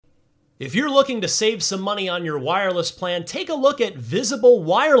If you're looking to save some money on your wireless plan, take a look at Visible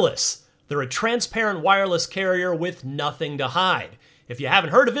Wireless. They're a transparent wireless carrier with nothing to hide. If you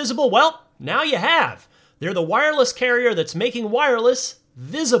haven't heard of Visible, well, now you have. They're the wireless carrier that's making wireless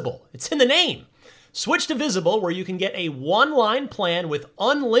visible. It's in the name. Switch to Visible, where you can get a one-line plan with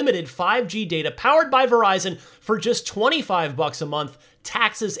unlimited 5G data powered by Verizon for just $25 a month,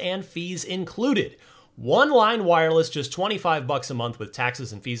 taxes and fees included. One-line wireless, just $25 a month with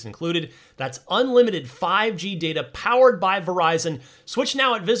taxes and fees included. That's unlimited 5G data powered by Verizon. Switch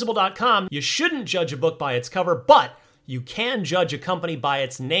now at Visible.com. You shouldn't judge a book by its cover, but you can judge a company by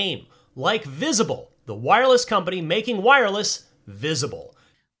its name, like Visible, the wireless company making wireless visible.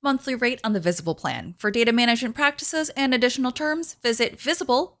 Monthly rate on the Visible plan. For data management practices and additional terms, visit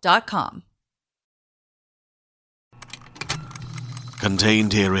Visible.com.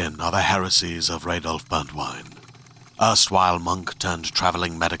 Contained herein are the heresies of Radolf Burntwine, erstwhile monk turned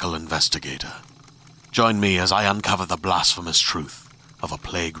traveling medical investigator. Join me as I uncover the blasphemous truth of a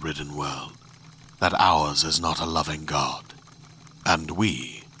plague-ridden world, that ours is not a loving God, and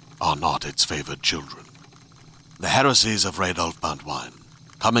we are not its favored children. The heresies of Radolf Burntwine,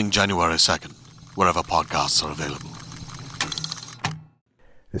 coming January 2nd, wherever podcasts are available.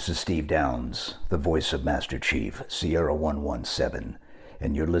 This is Steve Downs, the voice of Master Chief, Sierra 117,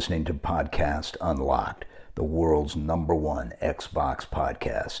 and you're listening to Podcast Unlocked, the world's #1 Xbox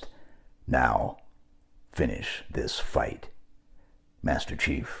podcast. Now, finish this fight. Master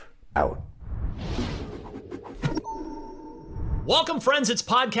Chief, out. Welcome, friends. It's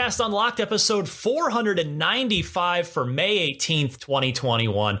Podcast Unlocked, episode 495 for May 18th,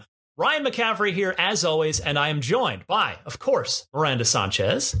 2021. Ryan McCaffrey here, as always, and I am joined by, of course, Miranda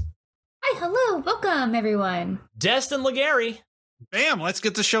Sanchez. Hi, hello, welcome, everyone. Destin Legary. Bam, let's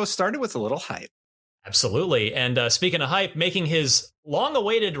get the show started with a little hype. Absolutely. And speaking of hype, making his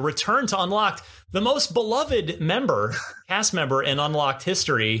long-awaited return to Unlocked, the most beloved cast member in Unlocked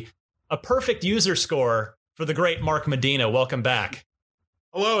history, a perfect user score for the great Mark Medina. Welcome back.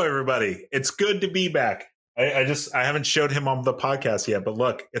 Hello, everybody. It's good to be back. I haven't showed him on the podcast yet, but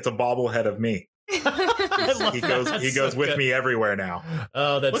look, it's a bobblehead of me. He goes with me everywhere now.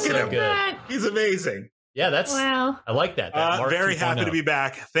 Oh, that's look so at him. good. He's amazing. Yeah, that's wow. I like that. Very happy to be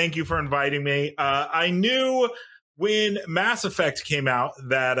back. Thank you for inviting me. I knew when Mass Effect came out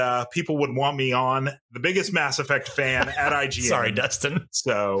that people would want me on. The biggest Mass Effect fan at IGN. Sorry, Dustin.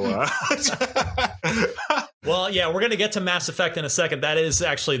 So, well, yeah, we're going to get to Mass Effect in a second. That is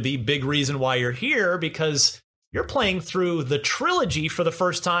actually the big reason why you're here, because you're playing through the trilogy for the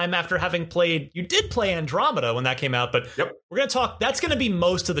first time after having played. You did play Andromeda when that came out, but yep. We're going to talk. That's going to be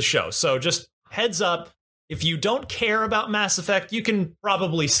most of the show. So just heads up. If you don't care about Mass Effect, you can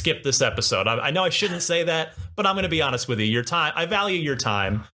probably skip this episode. I know I shouldn't say that, but I'm going to be honest with you. Your time, I value your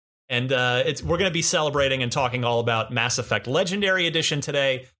time, and we're going to be celebrating and talking all about Mass Effect Legendary Edition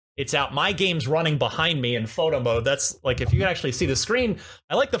today. It's out. My game's running behind me in photo mode. That's like, if you can actually see the screen,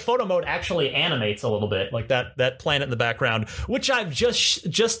 I like the photo mode actually animates a little bit, like that planet in the background, which I've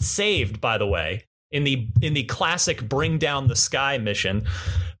just saved, by the way, in the classic Bring Down the Sky mission.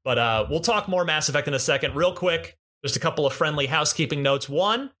 But we'll talk more Mass Effect in a second. Real quick, just a couple of friendly housekeeping notes.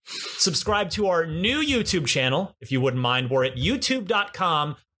 One, subscribe to our new YouTube channel, if you wouldn't mind. We're at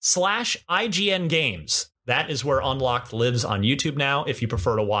youtube.com/IGN Games. That is where Unlocked lives on YouTube now, if you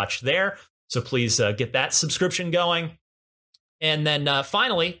prefer to watch there. So please get that subscription going. And then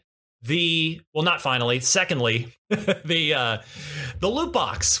secondly, the loot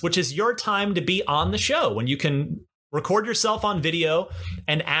box, which is your time to be on the show, when you can record yourself on video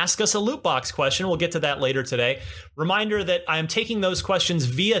and ask us a loot box question. We'll get to that later today. Reminder that I am taking those questions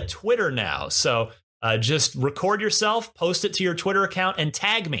via Twitter now. So just record yourself, post it to your Twitter account, and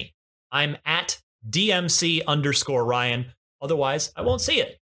tag me. I'm at DMC_Ryan. Otherwise, I won't see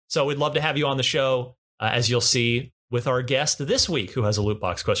it. So we'd love to have you on the show, as you'll see with our guest this week, who has a loot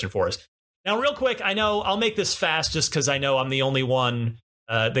box question for us. Now, real quick, I know I'll make this fast just because I know I'm the only one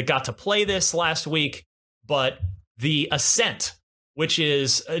that got to play this last week, but the Ascent, which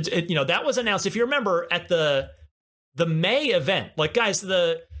is, that was announced, if you remember, at the May event. Like, guys,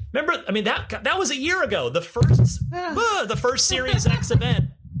 that was a year ago. The first Series X event,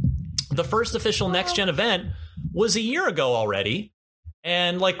 the first official next-gen event was a year ago already.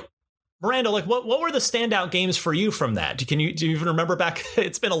 And, like, Miranda, like, what were the standout games for you from that? Do you even remember back?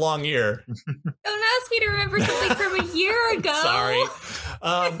 It's been a long year. Don't ask me to remember something from a year ago. Sorry. It's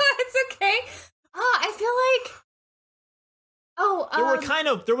okay. I feel like...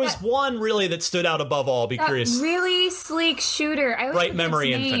 there was one really that stood out above all. Be curious. Really sleek shooter. I Bright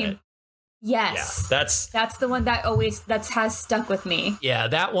Memory Infinite. Yes. Yeah, that's the one that has stuck with me. Yeah,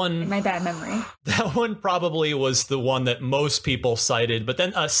 that one. My bad memory. That one probably was the one that most people cited. But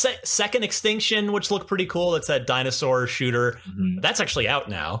then Second Extinction, which looked pretty cool. That's that dinosaur shooter. Mm-hmm. That's actually out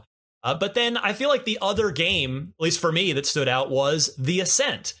now. But then I feel like the other game, at least for me, that stood out was The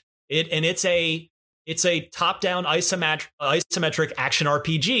Ascent. It's a top-down isometric action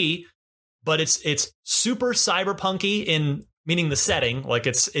RPG, but it's super cyberpunky in meaning the setting, like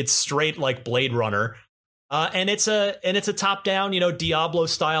it's straight like Blade Runner, and it's a top-down, Diablo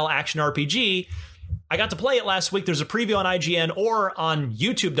style action RPG. I got to play it last week. There's a preview on IGN or on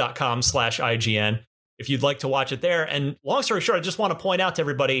youtube.com/IGN if you'd like to watch it there. And long story short, I just want to point out to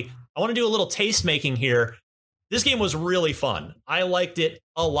everybody, I want to do a little taste making here. This game was really fun. I liked it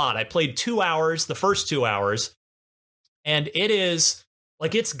a lot. I played 2 hours, the first 2 hours, and it is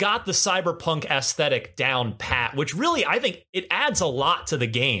like it's got the cyberpunk aesthetic down pat, which really I think it adds a lot to the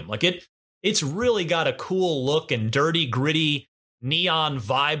game. Like it's really got a cool look and dirty, gritty neon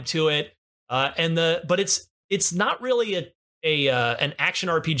vibe to it. But it's not really an action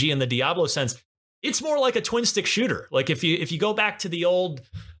RPG in the Diablo sense. It's more like a twin stick shooter. Like if you go back to the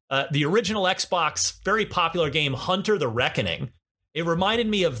original Xbox very popular game Hunter the Reckoning, it reminded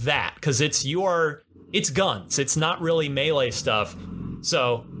me of that because it's guns. It's not really melee stuff.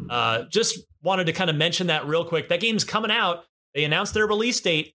 So just wanted to kind of mention that real quick. That game's coming out. They announced their release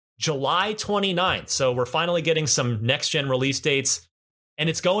date, July 29th. So we're finally getting some next-gen release dates, and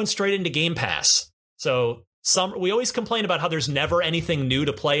it's going straight into Game Pass. So we always complain about how there's never anything new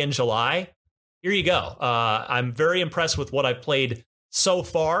to play in July. Here you go. I'm very impressed with what I've played so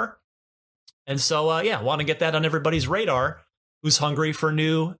far. And so, want to get that on everybody's radar who's hungry for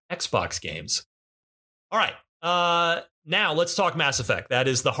new Xbox games. All right. Now let's talk Mass Effect. That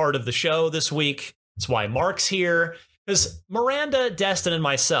is the heart of the show this week. That's why Mark's here. Because Miranda, Destin, and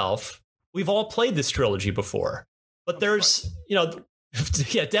myself, we've all played this trilogy before. But there's,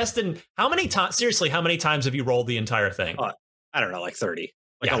 Destin, how many times have you rolled the entire thing? I don't know, like 30.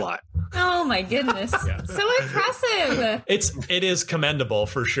 A lot. Oh my goodness. Yeah. So impressive. It is commendable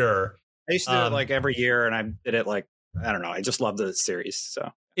for sure. I used to do it like every year, and I did it like, I don't know. I just love the series.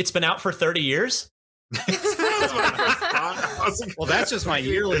 So it's been out for 30 years? Well, that's just my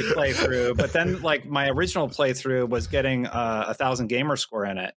yearly playthrough. But then like my original playthrough was getting 1,000 gamer score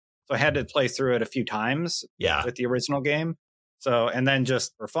in it. So I had to play through it a few times with the original game. So, and then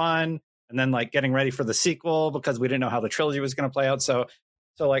just for fun, and then like getting ready for the sequel because we didn't know how the trilogy was going to play out. So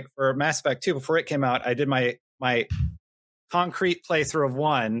like for Mass Effect 2, before it came out, I did my concrete playthrough of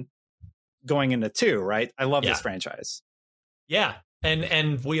 1 going into 2, right? I love this franchise. Yeah.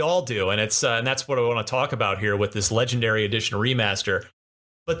 And we all do. And it's and that's what I want to talk about here with this Legendary Edition remaster.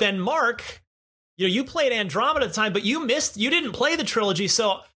 But then Mark, you played Andromeda at the time, but you didn't play the trilogy.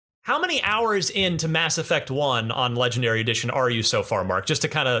 So how many hours into Mass Effect 1 on Legendary Edition are you so far, Mark? Just to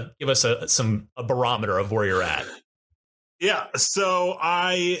kind of give us a barometer of where you're at. Yeah, so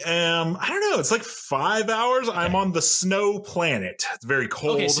I don't know, it's like 5 hours. Okay. I'm on the snow planet. It's very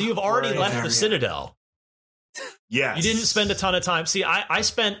cold. Okay, so you've already left the Citadel. Yes. You didn't spend a ton of time. See, I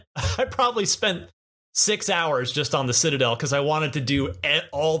probably spent 6 hours just on the Citadel because I wanted to do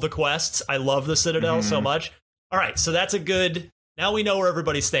all the quests. I love the Citadel so much. All right, so that's a good, now we know where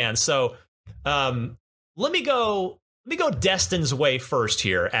everybody stands. So let me go Destin's way first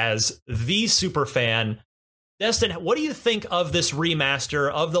here as the super fan. Destin, what do you think of this remaster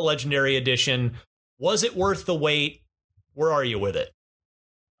of the Legendary Edition? Was it worth the wait? Where are you with it?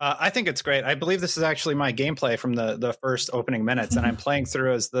 I think it's great. I believe this is actually my gameplay from the first opening minutes, and I'm playing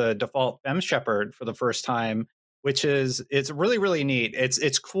through as the default Fem Shepard for the first time, it's really, really neat.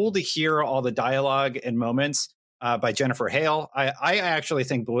 It's cool to hear all the dialogue and moments by Jennifer Hale. I actually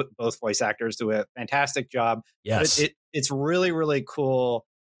think both voice actors do a fantastic job. Yes. But it's really, really cool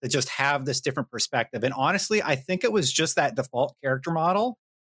to just have this different perspective. And honestly, I think it was just that default character model.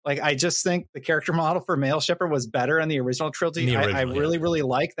 Like, I just think the character model for Male Shepard was better in the original trilogy. I really, really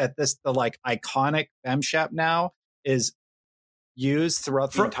like that the iconic Fem Shep now is used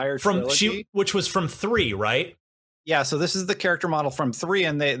throughout the entire trilogy. Which was from 3, right? Yeah, so this is the character model from 3,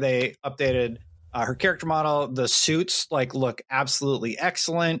 and they updated her character model. The suits look absolutely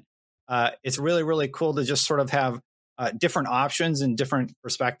excellent. It's really, really cool to just sort of have different options and different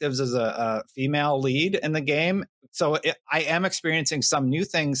perspectives as a female lead in the game. So I am experiencing some new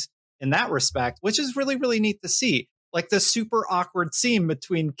things in that respect, which is really, really neat to see. Like the super awkward scene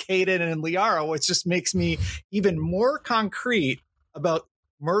between Kaidan and Liara, which just makes me even more concrete about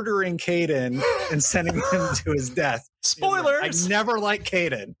murdering Kaidan and sending him to his death. Spoilers! I never liked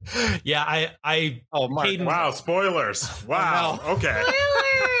Kaidan. Yeah, Mark. Wow, spoilers. Wow. Oh, no. Okay.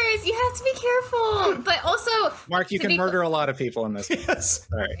 Spoilers! You have to be careful. But also, Mark, you to can be murder a lot of people in this. Yes.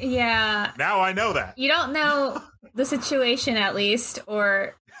 All right. yeah, Now I know that. you don't know the situation at least,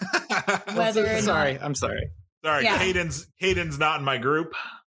 or whether or Sorry, not. I'm sorry. Sorry, Yeah. Caden's not in my group.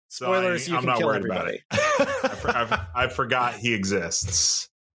 So Spoilers, you I'm can not kill worried everybody. about it. I forgot he exists.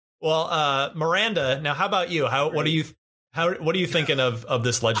 Well, Miranda, now how about you? What are you thinking of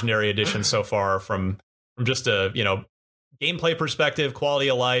this Legendary Edition so far from just a gameplay perspective, quality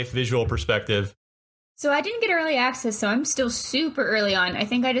of life, visual perspective? So I didn't get early access, so I'm still super early on. I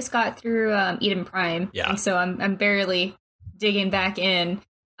think I just got through Eden Prime, Yeah. and so I'm barely digging back in.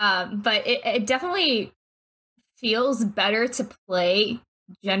 But it definitely feels better to play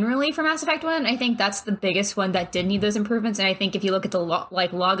generally for Mass Effect 1. I think that's the biggest one that did need those improvements. And I think if you look at the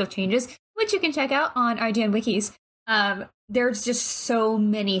log of changes, which you can check out on IGN wikis, there's just so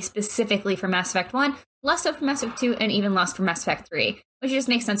many specifically for Mass Effect 1, less so for Mass Effect 2, and even less for Mass Effect 3, which just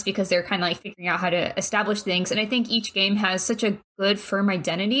makes sense because they're kind of like figuring out how to establish things. And I think each game has such a good firm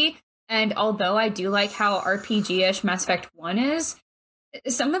identity. And although I do like how RPG-ish Mass Effect 1 is,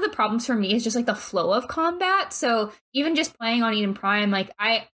 some of the problems for me is just like the flow of combat. So even just playing on Eden Prime, like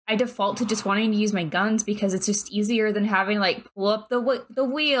I default to just wanting to use my guns because it's just easier than having to like pull up the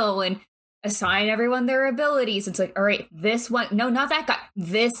wheel and assign everyone their abilities. It's like, all right, this one, no, not that guy,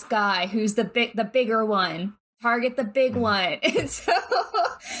 this guy who's the bigger one. Target the big one. And so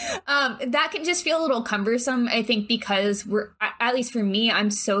that can just feel a little cumbersome, I think, because at least for me,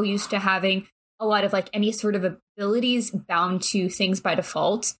 I'm so used to having a lot of like any sort of abilities bound to things by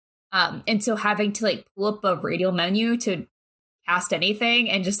default. And so having to like pull up a radial menu to cast anything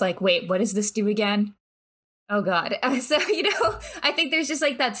and just like, wait, what does this do again? Oh God. So, I think there's just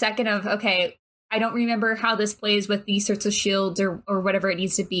like that second of, okay, I don't remember how this plays with these sorts of shields or whatever it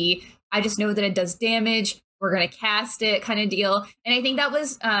needs to be. I just know that it does damage. We're going to cast it kind of deal. And I think that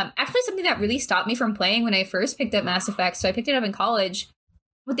was actually something that really stopped me from playing when I first picked up Mass Effect. So I picked it up in college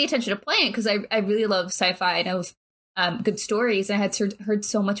with the intention of playing because I really love sci-fi and I love good stories. And I had heard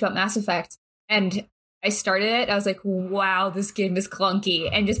so much about Mass Effect. And I started it. I was like, wow, this game is clunky,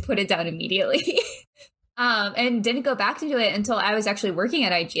 and just put it down immediately. And didn't go back to it until I was actually working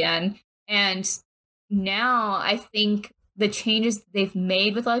at IGN. And now I think the changes they've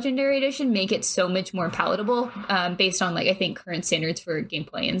made with Legendary Edition make it so much more palatable based on, like, I think current standards for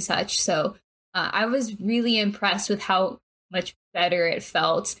gameplay and such. So I was really impressed with how much better it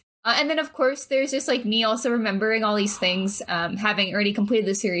felt. And then, of course, there's just like me also remembering all these things, having already completed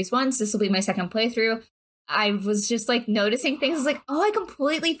the series once. This will be my second playthrough. I was just like noticing things like, oh, I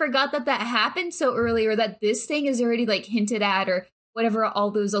completely forgot that happened so early, or that this thing is already like hinted at, or whatever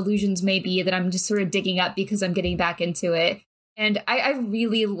all those allusions may be that I'm just sort of digging up because I'm getting back into it. And I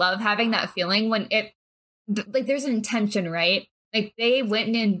really love having that feeling when like there's an intention, right? Like they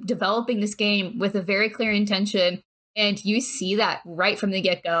went in developing this game with a very clear intention, and you see that right from the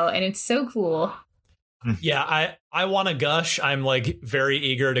get-go, and it's so cool. Yeah, I want to gush. I'm like very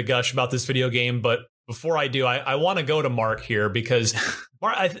eager to gush about this video game, but before I do, I want to go to Mark here because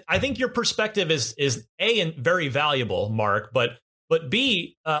Mark, I think your perspective is A, very valuable, Mark, but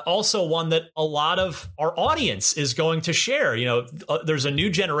B, also one that a lot of our audience is going to share. There's a new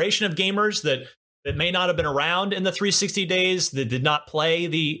generation of gamers that may not have been around in the 360 days, that did not play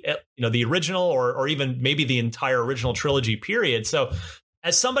the original or even maybe the entire original trilogy period. So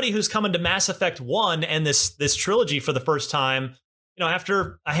as somebody who's coming to Mass Effect 1 and this trilogy for the first time,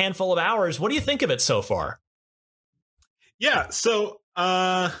 after a handful of hours, what do you think of it so far? Yeah. So,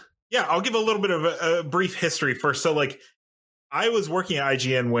 I'll give a little bit of a brief history first. So, like, I was working at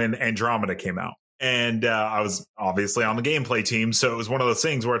IGN when Andromeda came out, and I was obviously on the gameplay team. So it was one of those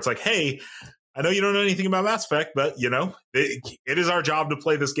things where it's like, hey, I know you don't know anything about Mass Effect, but, it is our job to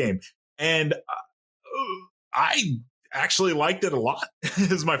play this game. And I actually liked it a lot.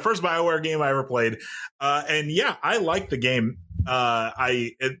 It was my first BioWare game I ever played. And yeah, I liked the game.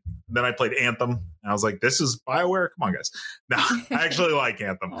 Then I played Anthem, and I was like, this is BioWare? Come on, guys. No, I actually like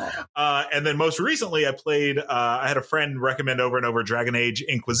Anthem. And then most recently I played, I had a friend recommend over and over Dragon Age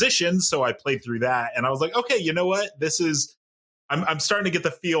Inquisition, so I played through that, and I was like, okay, you know what? I'm starting to get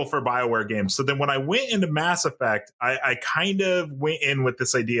the feel for BioWare games. So then when I went into Mass Effect, I kind of went in with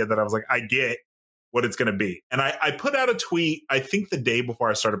this idea that I was like, I get what it's going to be. And I put out a tweet, I think the day before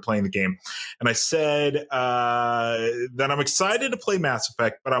I started playing the game. And I said that I'm excited to play Mass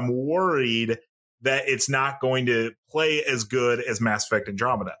Effect, but I'm worried that it's not going to play as good as Mass Effect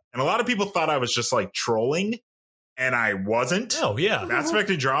Andromeda. And a lot of people thought I was just like trolling, and I wasn't. Oh, yeah. Mass Effect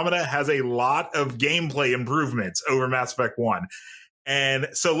Andromeda has a lot of gameplay improvements over Mass Effect 1. And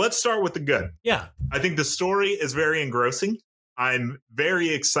so let's start with the good. Yeah. I think the story is very engrossing. I'm very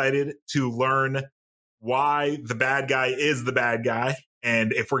excited to learn why the bad guy is the bad guy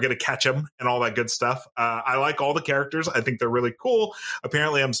and if we're going to catch him and all that good stuff. I like all the characters. I think they're really cool.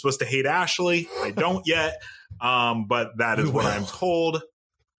 Apparently, I'm supposed to hate Ashley. I don't yet, but that is what I'm told.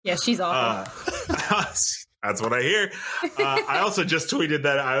 Yeah, she's awful. That's what I hear. I also just tweeted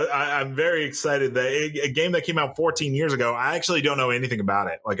that I'm very excited that a game that came out 14 years ago, I actually don't know anything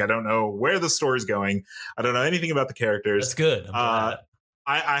about it. Like, I don't know where the story's going. I don't know anything about the characters. That's good. I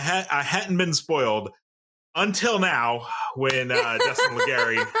hadn't been spoiled until now when Destin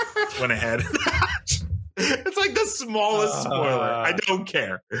Legary went ahead. It's like the smallest spoiler. I don't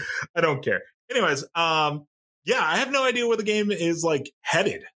care. Anyways, yeah, I have no idea where the game is like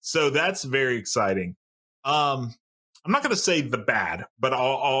headed. So that's very exciting. I'm not going to say the bad, but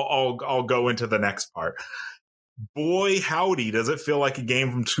I'll go into the next part. Boy, howdy, does it feel like a game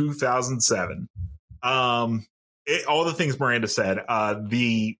from 2007. All the things Miranda said,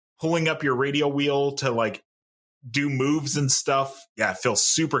 the pulling up your radio wheel to like do moves and stuff. Yeah, it feels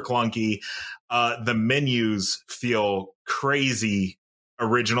super clunky. The menus feel crazy.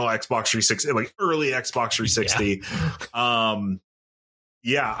 Original Xbox 360, like early Xbox 360.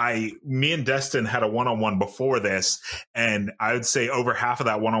 Yeah. Me and Destin had a one-on-one before this, and I would say over half of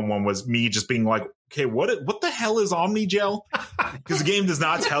that one-on-one was me just being like, okay, what the hell is Omnigel? Because the game does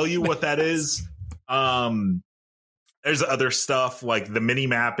not tell you what that is. There's other stuff like the mini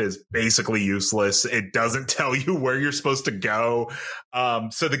map is basically useless. It doesn't tell you where you're supposed to go.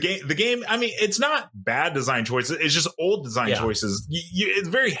 So the game, I mean, it's not bad design choices. It's just old design choices. It's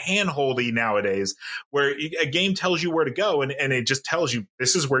very handholdy nowadays, where a game tells you where to go and it just tells you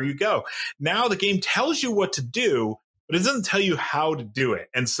this is where you go. Now the game tells you what to do, but it doesn't tell you how to do it.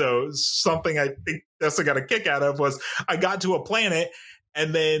 And so something I think Destin got a kick out of was I got to a planet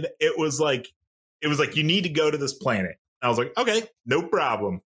and then it was like, you need to go to this planet. I was like, okay, no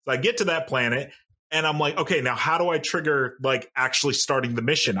problem. So I get to that planet and I'm like, okay, now how do I trigger like actually starting the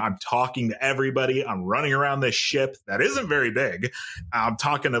mission? I'm talking to everybody. I'm running around this ship that isn't very big. I'm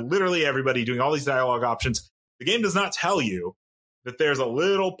talking to literally everybody, doing all these dialogue options. The game does not tell you that there's a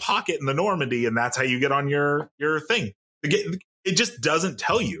little pocket in the Normandy and that's how you get on your thing. It just doesn't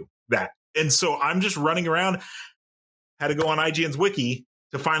tell you that. And so I'm just running around, had to go on IGN's wiki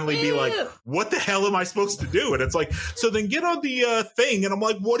to finally be like, what the hell am I supposed to do? And it's like, so then get on the thing. And I'm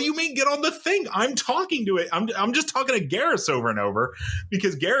like, what do you mean get on the thing? I'm talking to it. I'm just talking to Garrus over and over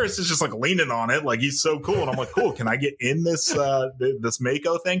because Garrus is just like leaning on it. Like he's so cool. And I'm like, cool. Can I get in this, this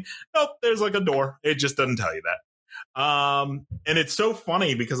Mako thing? Nope. There's like a door. It just doesn't tell you that. And it's so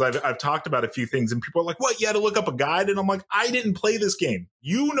funny because I've talked about a few things and people are like, what? You had to look up a guide? And I'm like, I didn't play this game.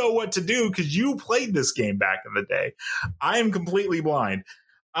 You know what to do because you played this game back in the day. I am completely blind.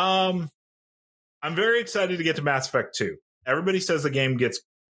 I'm very excited to get to Mass Effect 2. Everybody says the game gets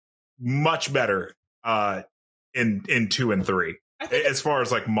much better in 2 and 3 as far as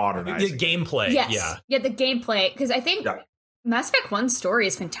like modernizing. The gameplay. Yes. Yeah, the gameplay. Because I think Mass Effect 1's story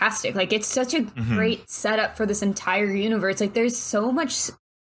is fantastic. Like, it's such a great setup for this entire universe. Like, there's so much...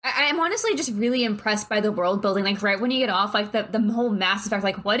 I'm honestly just really impressed by the world building. Like, right when you get off, like, the whole Mass Effect,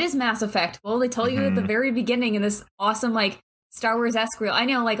 like, what is Mass Effect? Well, they tell you at the very beginning in this awesome, like, Star Wars-esque reel. I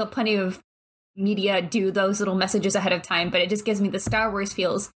know, like, plenty of media do those little messages ahead of time, but it just gives me the Star Wars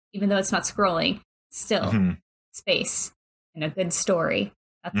feels, even though it's not scrolling. Still, space and a good story.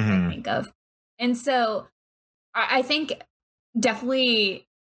 That's what I think of. And so, I think definitely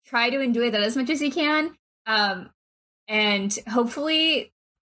try to enjoy that as much as you can. And hopefully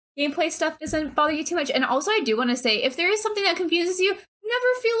gameplay stuff doesn't bother you too much. And also, I do want to say, if there is something that confuses you,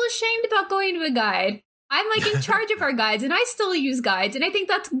 never feel ashamed about going to a guide. I'm like in charge of our guides and I still use guides. And I think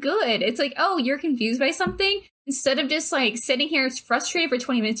that's good. It's like, oh, you're confused by something. Instead of just like sitting here frustrated for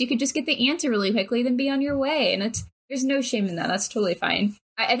 20 minutes, you could just get the answer really quickly, then be on your way. And there's no shame in that. That's totally fine.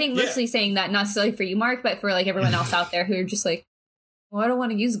 I think mostly saying that, not necessarily for you, Mark, but for like everyone else out there who are just like, well, I don't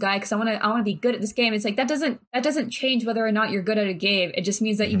want to use guide because I want to be good at this game. It's like that doesn't change whether or not you're good at a game. It just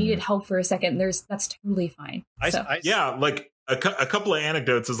means that you needed help for a second. That's totally fine. Like a couple of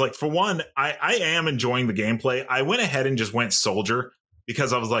anecdotes is like, for one, I am enjoying the gameplay. I went ahead and just went soldier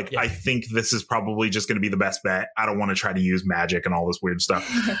because I was like, I think this is probably just going to be the best bet. I don't want to try to use magic and all this weird stuff.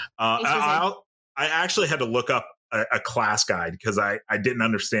 I actually had to look up a class guide because I didn't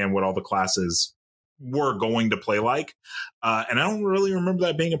understand what all the classes were going to play like. And I don't really remember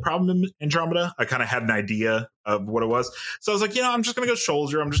that being a problem in Andromeda. I kind of had an idea of what it was. So I was like, I'm just going to go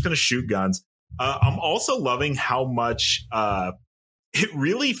soldier. I'm just going to shoot guns. I'm also loving how much it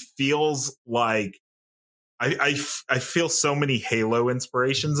really feels like I feel so many Halo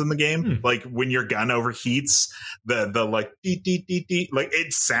inspirations in the game. Like when your gun overheats, the like dee, dee, dee, dee, like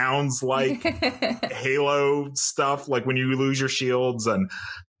it sounds like Halo stuff. Like when you lose your shields and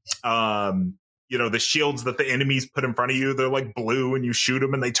the shields that the enemies put in front of you, they're like blue and you shoot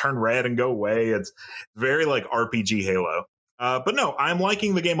them and they turn red and go away. It's very like RPG Halo. But no, I'm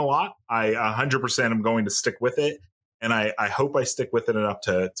liking the game a lot. I 100% am going to stick with it. And I hope I stick with it enough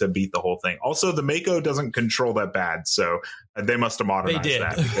to beat the whole thing. Also, the Mako doesn't control that bad, so they must have modernized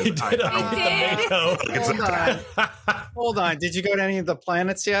that. They did. Hold on. Did you go to any of the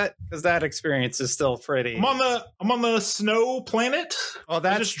planets yet? Because that experience is still pretty. I'm on the snow planet. Oh,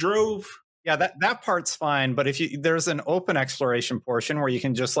 I just drove. Yeah, that part's fine. But there's an open exploration portion where you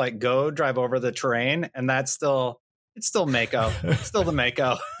can just like go drive over the terrain, and that's still. It's still Mako. It's still the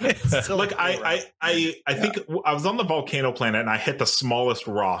Mako. Look, I think I was on the volcano planet and I hit the smallest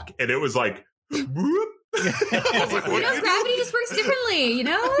rock and it was like, whoop. I was like, gravity just works differently,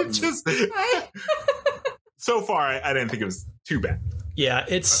 It's just so far I didn't think it was too bad. Yeah,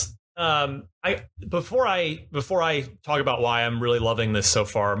 it's before I talk about why I'm really loving this so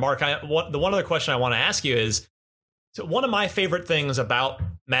far, Mark, the one other question I want to ask you is, so one of my favorite things about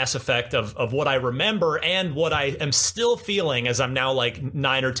Mass Effect of what I remember and what I am still feeling as I'm now like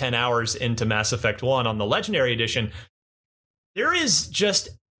 9 or 10 hours into Mass Effect 1 on the Legendary Edition, there is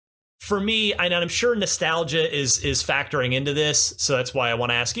just, for me, and I'm sure nostalgia is factoring into this, so that's why I want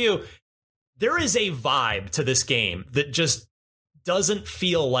to ask you, there is a vibe to this game that just doesn't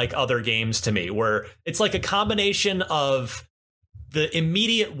feel like other games to me, where it's like a combination of the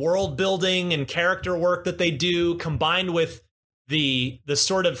immediate world building and character work that they do, combined with the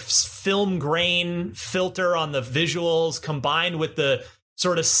sort of film grain filter on the visuals, combined with the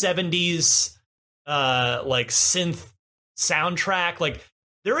sort of 70s like synth soundtrack. Like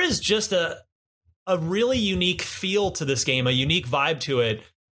there is just a really unique feel to this game, a unique vibe to it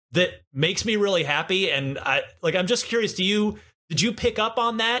that makes me really happy. And I'm just curious, did you pick up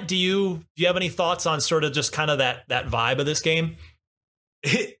on that? Do you have any thoughts on sort of just kind of that vibe of this game?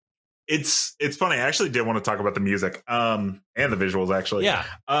 It's funny. I actually did want to talk about the music and the visuals, actually. Yeah.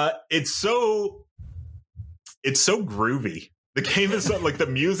 It's so groovy. The game is so, like, the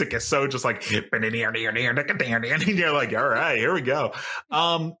music is so just like, and you're like, all right, here we go.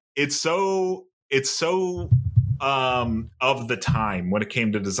 It's so of the time when it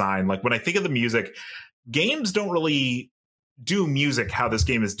came to design. Like when I think of the music, games don't really do music how this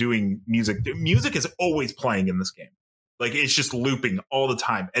game is doing music. Music is always playing in this game. Like it's just looping all the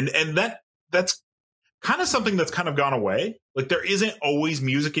time. And that's kind of something that's kind of gone away. Like there isn't always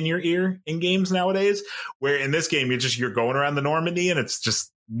music in your ear in games nowadays, where in this game you're going around the Normandy and it's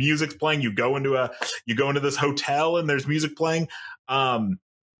just music's playing. You go into this hotel and there's music playing. I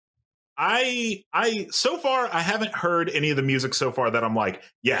so far I haven't heard any of the music so far that I'm like,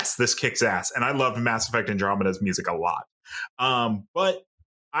 yes, this kicks ass. And I love Mass Effect Andromeda's music a lot. But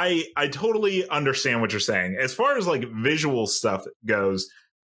I totally understand what you're saying. As far as like visual stuff goes,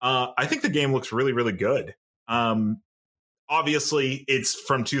 I think the game looks really, really good. Obviously, it's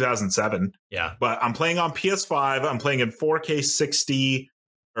from 2007. Yeah. But I'm playing on PS5. I'm playing in 4K 60,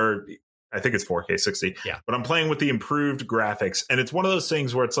 or I think it's 4K 60. Yeah. But I'm playing with the improved graphics. And it's one of those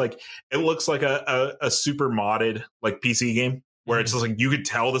things where it's like, it looks like a super modded like PC game. Where it's just like you could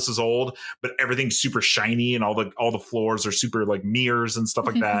tell this is old, but everything's super shiny and all the floors are super like mirrors and stuff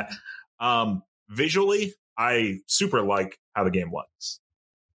like that. Visually, I super like how the game looks.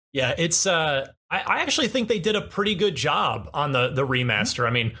 Yeah, it's I actually think they did a pretty good job on the remaster.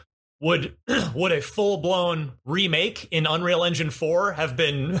 I mean, would a full-blown remake in Unreal Engine 4 have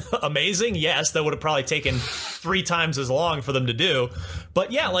been amazing? Yes, that would have probably taken 3 times as long for them to do.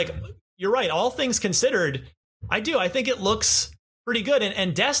 But yeah, like you're right, all things considered, I think it looks pretty good.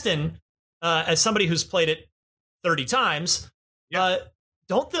 And Destin, as somebody who's played it 30 times,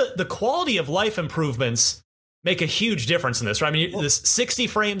 don't the quality of life improvements make a huge difference in this, right? I mean, this 60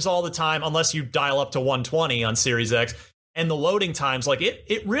 frames all the time, unless you dial up to 120 on Series X, and the loading times, like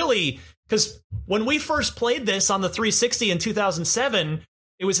it really, because when we first played this on the 360 in 2007,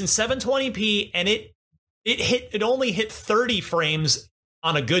 it was in 720p, and it only hit 30 frames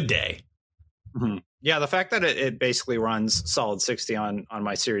on a good day. Mm-hmm. Yeah, the fact that it basically runs solid 60 on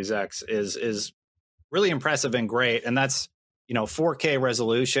my Series X is really impressive and great. And that's, 4K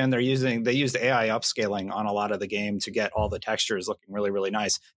resolution. They used AI upscaling on a lot of the game to get all the textures looking really, really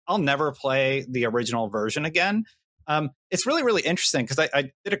nice. I'll never play the original version again. It's really, really interesting because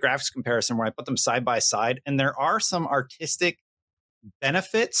I did a graphics comparison where I put them side by side, and there are some artistic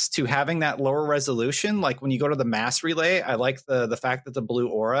benefits to having that lower resolution. Like when you go to the mass relay, I like the fact that the blue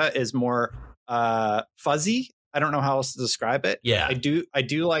aura is more fuzzy. I don't know how else to describe it. Yeah. I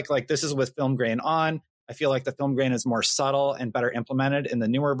do like this is with film grain on. I feel like the film grain is more subtle and better implemented in the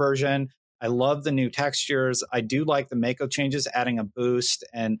newer version. I love the new textures. I do like the Mako changes, adding a boost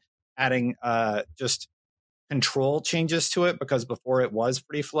and adding just control changes to it, because before it was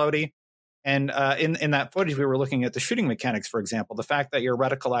pretty floaty. And in that footage, we were looking at the shooting mechanics, for example, the fact that your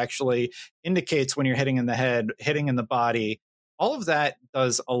reticle actually indicates when you're hitting in the head, hitting in the body. All of that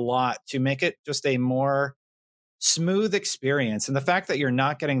does a lot to make it just a more smooth experience. And the fact that you're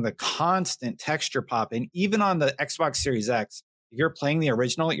not getting the constant texture pop in, even on the Xbox Series X, if you're playing the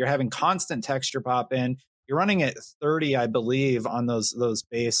original, you're having constant texture pop in. You're running at 30, I believe, on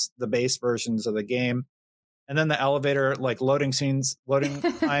the base versions of the game. And then the elevator, like loading times,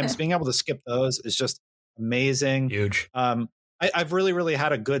 being able to skip those is just amazing. Huge. I've really, really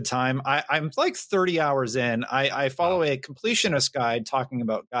had a good time. I'm like 30 hours in. I follow a completionist guide talking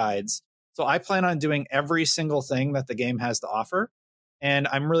about guides. So I plan on doing every single thing that the game has to offer. And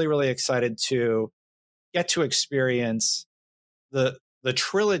I'm really, really excited to get to experience the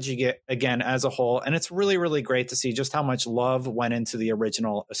trilogy again as a whole. And it's really, really great to see just how much love went into the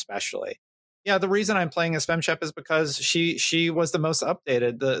original, especially. Yeah, the reason I'm playing as FemShep is because she was the most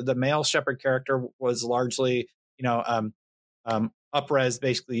updated. The male Shepard character was largely, up-res,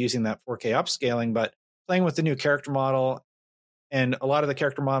 basically using that 4K upscaling, but playing with the new character model. And a lot of the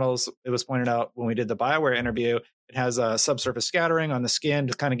character models, it was pointed out when we did the BioWare interview, it has a subsurface scattering on the skin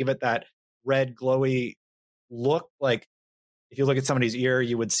to kind of give it that red, glowy look. Like if you look at somebody's ear,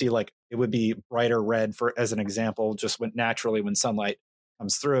 you would see like it would be brighter red, for as an example, just naturally when sunlight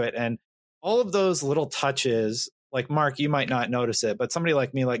comes through it. And all of those little touches, like Mark, you might not notice it, but somebody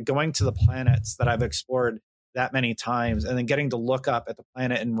like me, like going to the planets that I've explored that many times and then getting to look up at the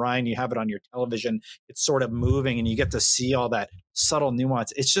planet, and Ryan, you have it on your television, it's sort of moving and you get to see all that subtle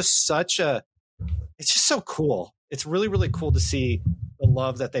nuance. It's just it's just so cool. It's really, really cool to see the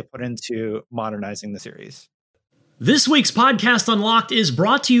love that they put into modernizing the series. This week's Podcast Unlocked is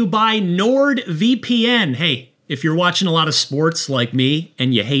brought to you by NordVPN. Hey, if you're watching a lot of sports like me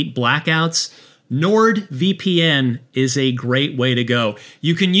and you hate blackouts, NordVPN is a great way to go.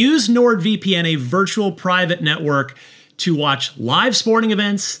 You can use NordVPN, a virtual private network, to watch live sporting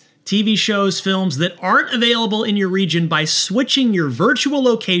events, TV shows, films that aren't available in your region by switching your virtual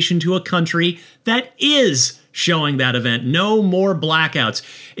location to a country that is showing that event. No more blackouts.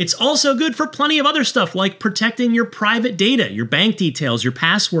 It's also good for plenty of other stuff like protecting your private data, your bank details, your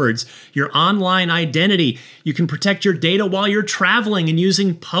passwords, your online identity. You can protect your data while you're traveling and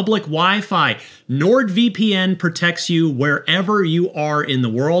using public Wi-Fi. NordVPN protects you wherever you are in the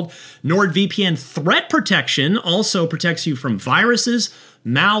world. NordVPN Threat Protection also protects you from viruses,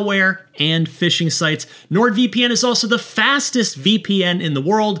 malware, and phishing sites. NordVPN is also the fastest VPN in the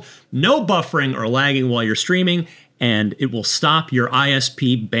world. No buffering or lagging while you're streaming, and it will stop your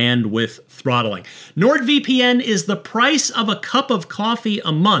ISP bandwidth throttling. NordVPN is the price of a cup of coffee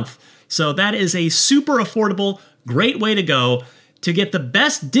a month, so that is a super affordable, great way to go. To get the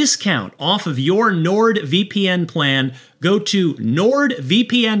best discount off of your NordVPN plan, go to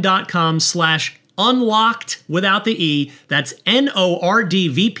nordvpn.com/unlocked without the E. That's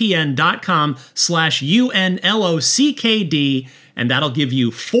nordvpn.com/UNLOCKD. And that'll give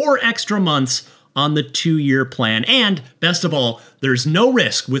you 4 extra months on the 2-year plan. And best of all, there's no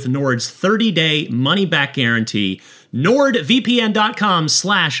risk with Nord's 30-day money-back guarantee.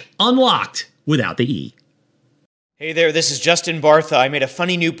 nordvpn.com/unlocked without the E. Hey there, this is Justin Bartha. I made a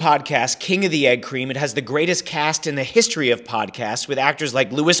funny new podcast, King of the Egg Cream. It has the greatest cast in the history of podcasts with actors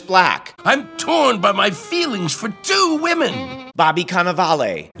like Louis Black. I'm torn by my feelings for 2 women. Bobby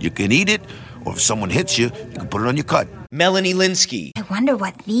Cannavale. You can eat it, or if someone hits you, you can put it on your cut. Melanie Linsky. I wonder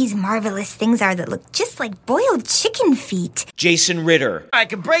what these marvelous things are that look just like boiled chicken feet. Jason Ritter. I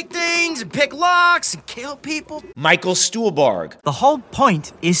can break things and pick locks and kill people. Michael Stuhlbarg. The whole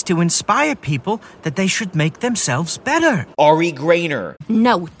point is to inspire people that they should make themselves better. Ari Grainer.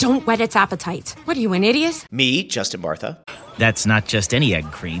 No, don't whet its appetite. What are you, an idiot? Me, Justin Bartha. That's not just any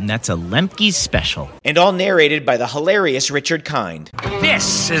egg cream, that's a Lemke's special. And all narrated by the hilarious Richard Kind.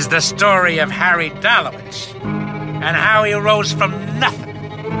 This is the story of Harry Dalowitz and how he rose from nothing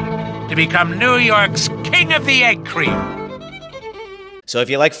to become New York's King of the Egg Cream. So if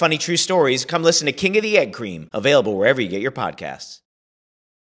you like funny true stories, come listen to King of the Egg Cream, available wherever you get your podcasts.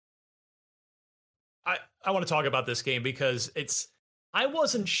 I want to talk about this game because I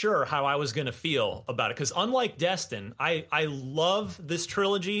wasn't sure how I was going to feel about it, because unlike Destin, I love this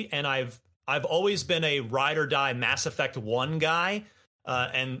trilogy, and I've always been a ride or die Mass Effect 1 guy,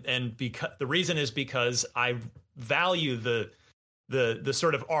 and because the reason is because I value the the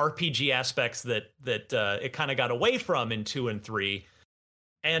sort of RPG aspects that it kind of got away from in 2 and 3.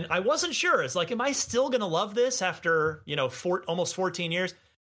 And I wasn't sure. It's like, am I still going to love this after, almost 14 years?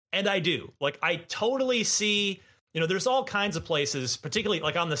 And I do. Like, I totally see, there's all kinds of places, particularly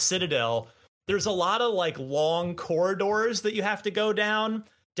like on the Citadel. There's a lot of like long corridors that you have to go down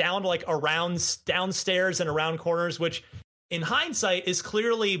like around downstairs and around corners, which in hindsight is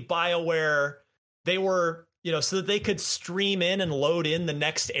clearly BioWare. They were, so that they could stream in and load in the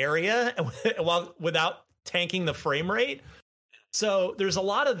next area without tanking the frame rate. So there's a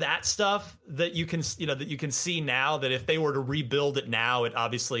lot of that stuff that you can see now, that if they were to rebuild it now, it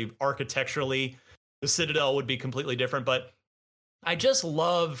obviously architecturally, the Citadel would be completely different. But I just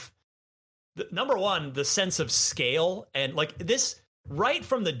love, number one, the sense of scale, and like this right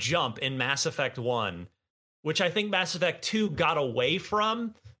from the jump in Mass Effect 1, which I think Mass Effect 2 got away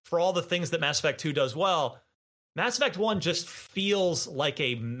from for all the things that Mass Effect 2 does well. Mass Effect 1 just feels like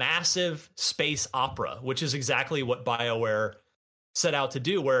a massive space opera, which is exactly what BioWare set out to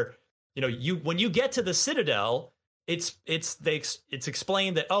do, where when you get to the Citadel, it's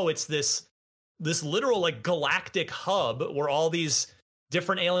explained that it's this literal like galactic hub where all these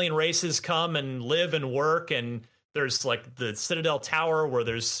different alien races come and live and work, and there's like the Citadel Tower where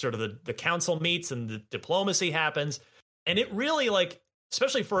there's sort of the council meets and the diplomacy happens. And it really, like,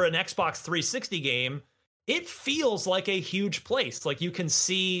 especially for an Xbox 360 game, it feels like a huge place. Like, you can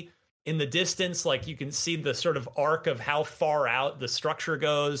see in the distance, like you can see the sort of arc of how far out the structure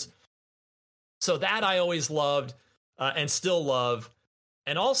goes. So that I always loved and still love.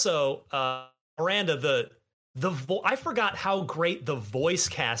 And also, Miranda, I forgot how great the voice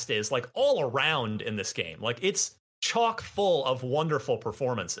cast is, like all around in this game. Like, it's chock full of wonderful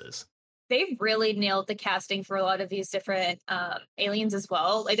performances. They've really nailed the casting for a lot of these different aliens as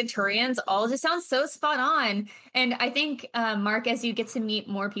well. Like the Turians, all just sounds so spot on. And I think, Mark, as you get to meet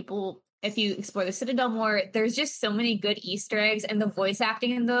more people, if you explore the Citadel more, there's just so many good Easter eggs, and the voice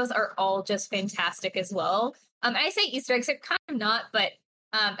acting in those are all just fantastic as well. I say Easter eggs are kind of not, but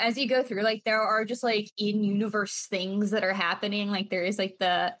as you go through, like there are just like in-universe things that are happening. Like there is like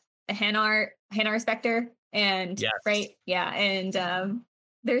the Hanar Spectre, and yes. Right, yeah, and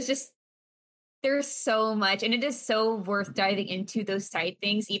there's so much, and it is so worth diving into those side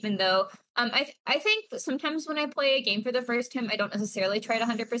things, even though I think sometimes when I play a game for the first time, I don't necessarily try it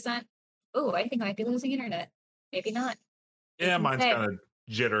 100%. Oh, I think I might be losing internet. Maybe not. Yeah, mine's kind of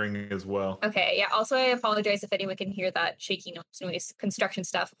jittering as well. Okay, yeah. Also, I apologize if anyone can hear that shaky noise, construction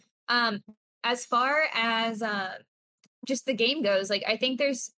stuff. As far as just the game goes, like I think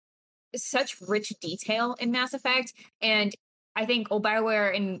there's such rich detail in Mass Effect, and I think old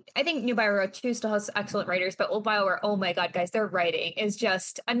BioWare, and I think new BioWare 2 still has excellent writers, but old BioWare, oh my god, guys, their writing is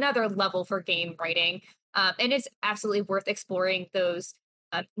just another level for game writing. And it's absolutely worth exploring those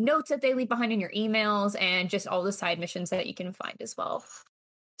notes that they leave behind in your emails, and just all the side missions that you can find as well.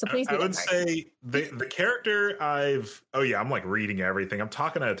 So please I would say the character I'm like reading everything. I'm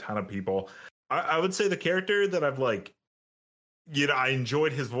talking to a ton of people. I would say the character that I've like, I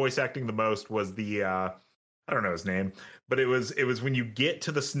enjoyed his voice acting the most was the, I don't know his name, but it was when you get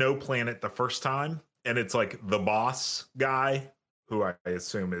to the snow planet the first time, and it's like the boss guy, who I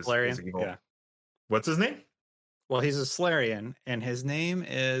assume is evil. Yeah. What's his name? Well, he's a Salarian, and his name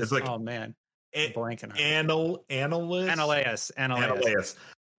is like, blanking on Annaleus.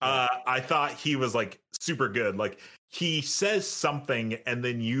 I thought he was like super good. Like he says something, and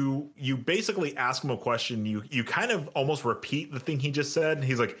then you basically ask him a question. You kind of almost repeat the thing he just said, and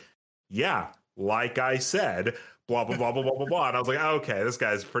he's like, "Yeah, like I said, blah blah blah blah blah blah blah." And I was like, oh, "Okay, this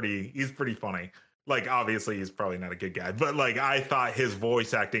guy's he's pretty funny." Like obviously he's probably not a good guy, but like I thought his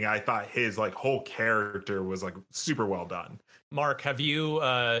voice acting, I thought his like whole character was like super well done. Mark, have you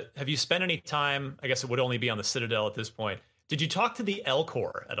spent any time? I guess it would only be on the Citadel at this point. Did you talk to the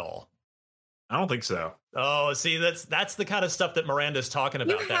Elcor at all? I don't think so. Oh, see, that's the kind of stuff that Miranda's talking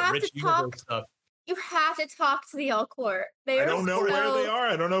about. That rich universe stuff. You have to talk to the Elcor. I don't know where they are.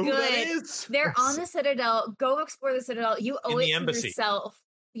 I don't know who that is. They're on the Citadel. Go explore the Citadel. You owe it to yourself.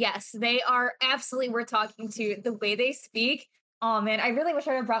 Yes, they are absolutely worth talking to. The way they speak. Oh man, I really wish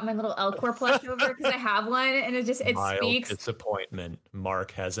I had brought my little Elcor plush over, because I have one, and it speaks. Disappointment.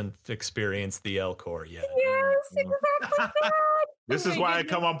 Mark hasn't experienced the Elcor yet. Yes, exactly that. This is why I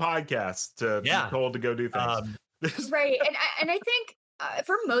come on podcasts to be told to go do things. Right, and I think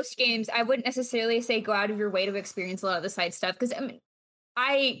for most games, I wouldn't necessarily say go out of your way to experience a lot of the side stuff, because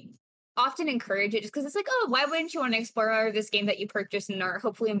I often encourage it just because it's like, oh, why wouldn't you want to explore this game that you purchased and are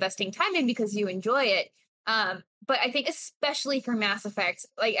hopefully investing time in because you enjoy it? But I think especially for Mass Effect,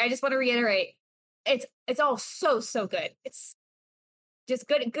 like I just want to reiterate, it's all so good. It's just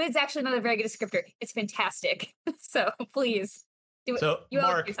good. Good's actually not a very good descriptor. It's fantastic. So please do it. So You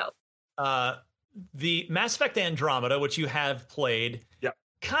Mark, yourself. The Mass Effect Andromeda, which you have played,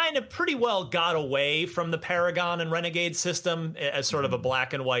 kind of pretty well got away from the Paragon and Renegade system as sort of a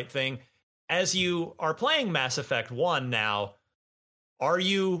black and white thing. As you are playing Mass Effect 1 now, are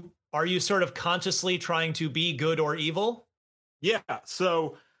you sort of consciously trying to be good or evil? Yeah.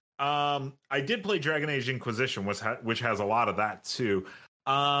 So I did play Dragon Age Inquisition, which has a lot of that too.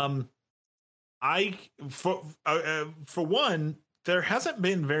 For one, there hasn't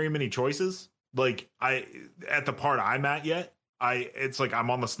been very many choices. Like at the part I'm at yet, it's like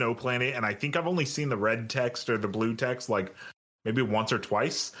I'm on the snow planet, and I think I've only seen the red text or the blue text like maybe once or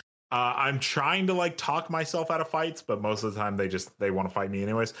twice. I'm trying to like talk myself out of fights, but most of the time they want to fight me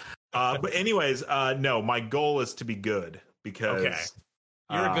anyways. But anyways, no, my goal is to be good because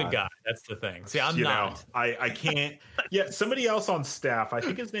you're a good guy. That's the thing. See, I'm not. I can't. Yeah, somebody else on staff, I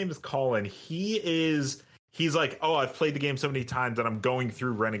think his name is Colin. He's like, oh, I've played the game so many times and I'm going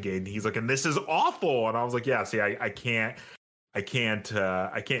through Renegade. And he's like, and this is awful. And I was like, yeah, see, I can't do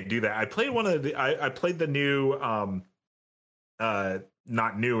that. I played I played the new,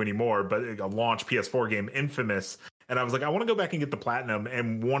 not new anymore, but a launch PS4 game, Infamous. And I was like, I want to go back and get the platinum.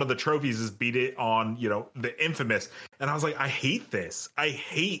 And one of the trophies is beat it on, the Infamous. And I was like, I hate this. I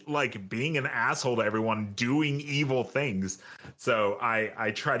hate like being an asshole to everyone, doing evil things. So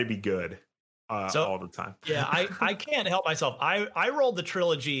I try to be good. All the time. Yeah, I can't help myself. I rolled the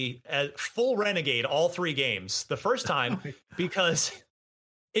trilogy at full Renegade, all 3 games, the first time because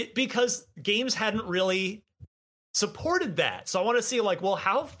games hadn't really supported that. So I want to see like, well,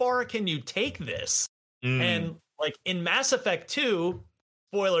 how far can you take this? And like in Mass Effect 2,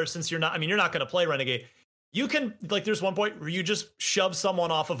 spoiler, since you're not going to play Renegade, you can like there's one point where you just shove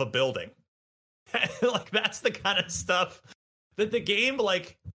someone off of a building. Like that's the kind of stuff that the game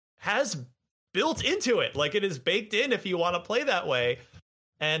like has built into it. Like it is baked in if you want to play that way.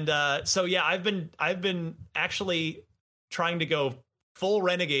 And so yeah, I've been actually trying to go full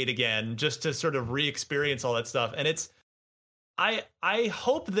Renegade again just to sort of re-experience all that stuff. And it's I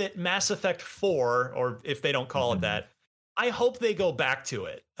hope that Mass Effect 4, or if they don't call it that, I hope they go back to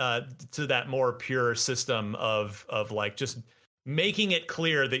it, to that more pure system of like just making it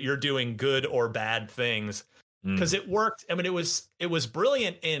clear that you're doing good or bad things. Because it worked. I mean, it was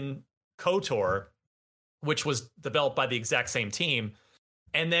brilliant in KOTOR, which was developed by the exact same team,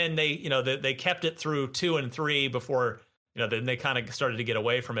 and then they kept it through 2 and 3 before then they kind of started to get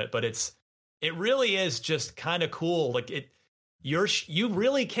away from it. But it really is just kind of cool. Like you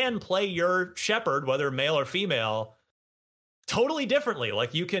really can play your Shepard, whether male or female, totally differently.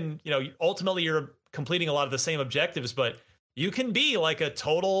 Like you can ultimately you're completing a lot of the same objectives, but you can be like a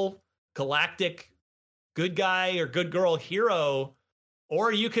total galactic good guy or good girl hero.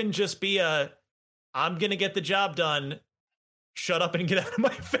 Or you can just be I'm going to get the job done, shut up and get out of my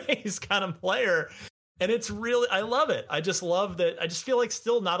face kind of player. And it's really, I love it. I just love that. I just feel like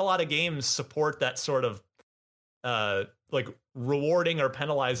still not a lot of games support that sort of like rewarding or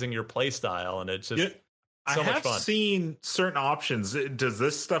penalizing your play style. And it's just so much fun. I have seen certain options. Does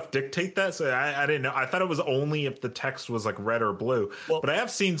this stuff dictate that? So I didn't know. I thought it was only if the text was like red or blue. Well, but I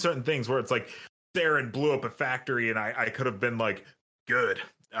have seen certain things where it's like Saren blew up a factory and I could have been like, good,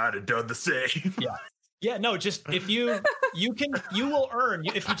 I'd have done the same. Yeah. No, just if you will earn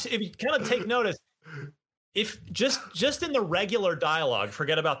if you kind of take notice. If just in the regular dialogue,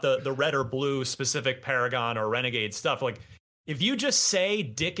 forget about the red or blue specific Paragon or Renegade stuff. Like if you just say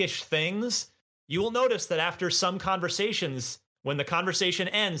dickish things, you will notice that after some conversations, when the conversation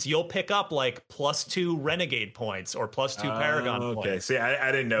ends, you'll pick up like +2 Renegade points or +2 Paragon points. Okay, see,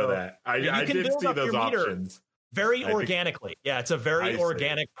 I didn't know that. I did see those options. Very organically. Yeah, it's a very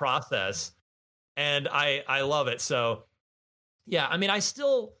organic process. And I love it. So, yeah, I mean,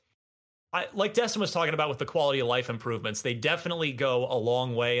 like Destin was talking about with the quality of life improvements, they definitely go a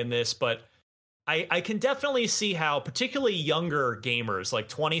long way in this. But I can definitely see how particularly younger gamers, like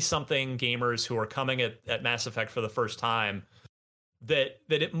 20-something gamers who are coming at Mass Effect for the first time, that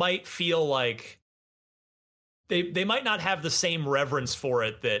it might feel like they might not have the same reverence for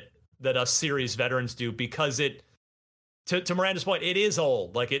it that us series veterans do, because to Miranda's point, it is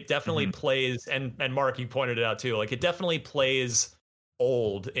old. Like it definitely plays, and Mark, you pointed it out too, like it definitely plays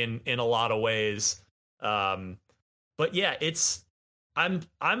old in a lot of ways. But yeah,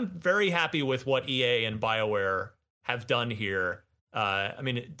 I'm very happy with what EA and BioWare have done here. I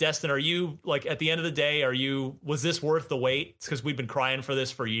mean, Destin, are you like at the end of the day, was this worth the wait? Because we've been crying for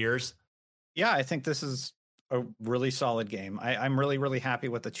this for years. Yeah, I think this is a really solid game. I'm really, really happy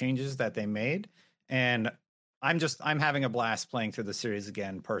with the changes that they made. And I'm having a blast playing through the series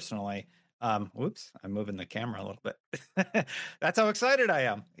again personally. Whoops, I'm moving the camera a little bit. That's how excited I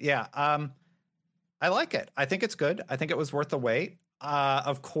am. Yeah. I like it. I think it's good. I think it was worth the wait.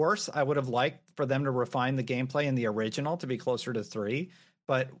 Of course, I would have liked for them to refine the gameplay in the original to be closer to 3,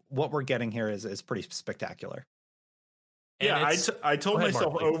 but what we're getting here is pretty spectacular. Yeah, I told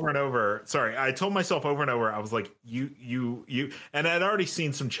myself over and over. Sorry, I told myself over and over. I was like, you, and I'd already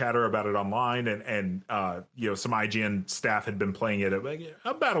seen some chatter about it online, and some IGN staff had been playing it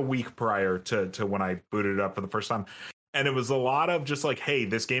about a week prior to when I booted it up for the first time. And it was a lot of just like, hey,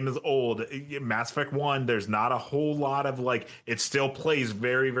 this game is old. Mass Effect 1, there's not a whole lot of like, it still plays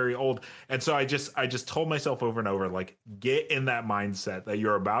very, very old. And so I just told myself over and over, like, get in that mindset that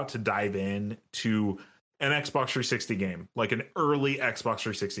you're about to dive in to an Xbox 360 game, like an early Xbox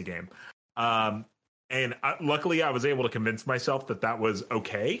 360 game. Luckily I was able to convince myself that was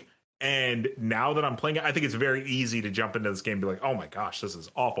okay. And now that I'm playing it, I think it's very easy to jump into this game and be like, oh my gosh, this is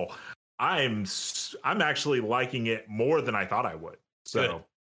awful. I'm actually liking it more than I thought I would. So, good.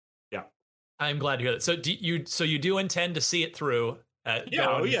 Yeah, I'm glad to hear that. So you do intend to see it through?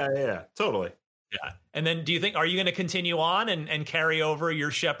 Yeah, totally. Yeah, and then are you going to continue on and carry over your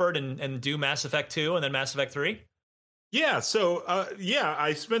Shepard and do Mass Effect 2 and then Mass Effect 3? Yeah. So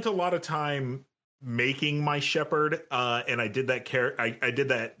I spent a lot of time making my Shepard, and I did that I did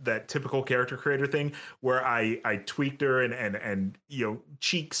that typical character creator thing where I tweaked her and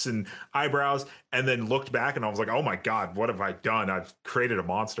cheeks and eyebrows, and then looked back and I was like, oh my god, what have I done? I've created a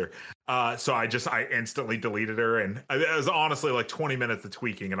monster. So I instantly deleted her, and it was honestly like 20 minutes of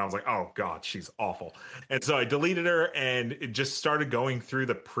tweaking, and I was like, oh god, she's awful. And so I deleted her and it just started going through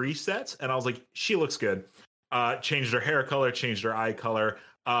the presets, and I was like, she looks good. Changed her hair color, changed her eye color.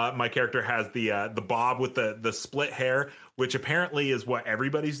 My character has the bob with the split hair, which apparently is what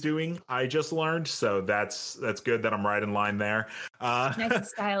everybody's doing. I just learned, so that's good that I'm right in line there. Nice and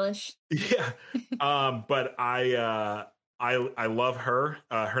stylish. Yeah, but I love her.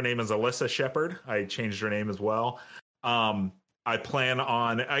 Her name is Alyssa Shepard. I changed her name as well. I plan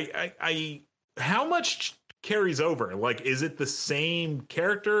on how much carries over? Like, is it the same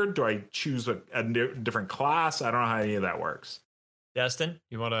character? Do I choose a different class? I don't know how any of that works. Destin,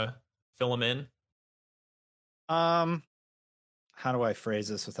 you want to fill him in? How do I phrase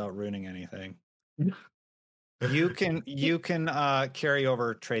this without ruining anything? You can carry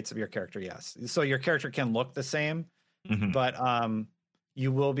over traits of your character, yes. So your character can look the same, but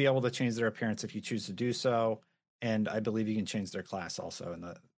you will be able to change their appearance if you choose to do so. And I believe you can change their class also in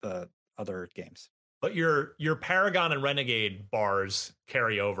the other games. But your Paragon and Renegade bars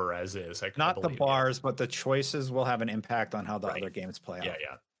carry over as is. Not the bars, but the choices will have an impact on how the other games play out.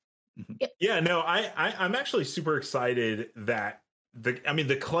 Yeah. Yeah, no, I'm actually super excited that the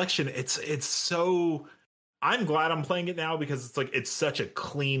collection, it's so, I'm glad I'm playing it now because it's such a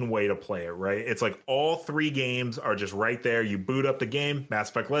clean way to play it, right? It's like all 3 games are just right there. You boot up the game,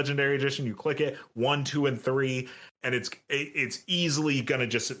 Mass Effect Legendary Edition, you click it, 1, 2, and 3, and it's easily gonna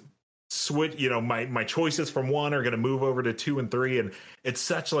just switch, my choices from 1 are going to move over to 2 and 3, and it's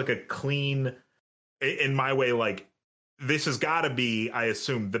such like a clean, in my way, like, this has got to be, I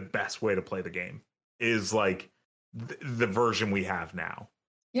assume, the best way to play the game is like the version we have now.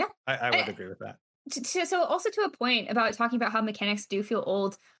 Yeah, I would agree with that. So also to a point about talking about how mechanics do feel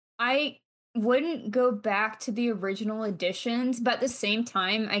old, I wouldn't go back to the original editions, but at the same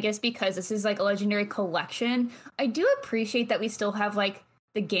time, I guess because this is like a Legendary collection, I do appreciate that we still have like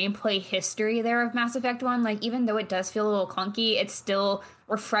the gameplay history there of Mass Effect 1. Like, even though it does feel a little clunky, it's still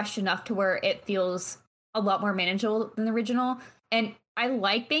refreshed enough to where it feels a lot more manageable than the original. And I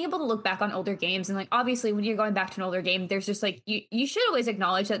like being able to look back on older games. And like, obviously when you're going back to an older game, there's just like, you should always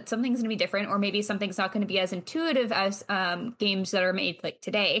acknowledge that something's going to be different, or maybe something's not going to be as intuitive as games that are made like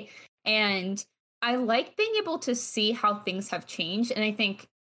today. And I like being able to see how things have changed. And I think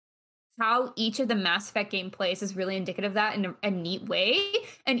how each of the Mass Effect game plays is really indicative of that in a neat way.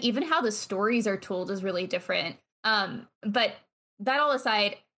 And even how the stories are told is really different. But that all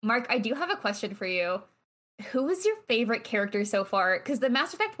aside, Mark, I do have a question for you. Who is your favorite character so far? Because the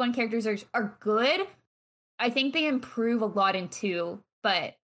Mass Effect 1 characters are good. I think they improve a lot in 2,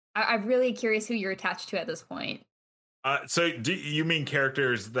 but I'm really curious who you're attached to at this point. So do you mean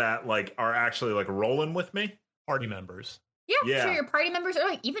characters that like are actually like rolling with me? Party members. Yeah, sure. Your party members, or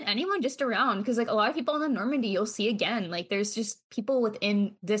like even anyone just around, because like a lot of people in the Normandy you'll see again. Like there's just people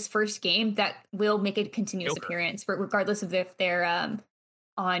within this first game that will make a continuous appearance, regardless of if they're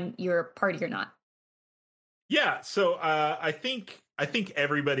on your party or not. Yeah, so I think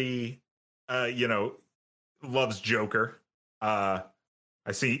everybody loves Joker. I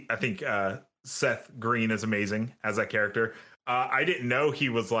think Seth Green is amazing as that character. I didn't know he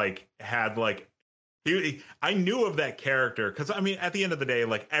was like had like I knew of that character because I mean at the end of the day,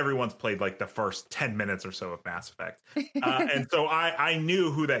 like everyone's played like the first 10 minutes or so of Mass Effect, and so I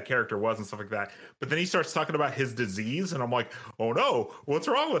knew who that character was and stuff like that. But then he starts talking about his disease, and I'm like, oh no, what's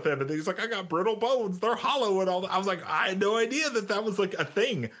wrong with him? And he's like, I got brittle bones, they're hollow, and all that. I was like, I had no idea that was like a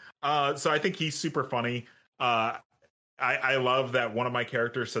thing. So I think he's super funny. I love that one of my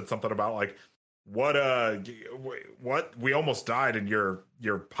characters said something about like, what we almost died and your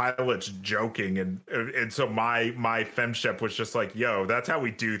pilot's joking, and so my femshep was just like, yo, that's how we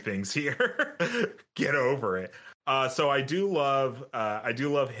do things here. Get over it. So I do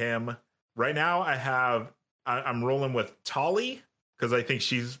love him. Right now I'm rolling with Tali because I think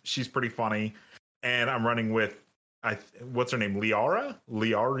she's pretty funny, and I'm running with what's her name, Liara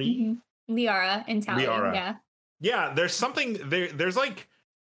Liara and Tali. Yeah, there's something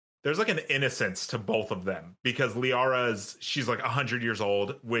there's like an innocence to both of them because she's like 100 years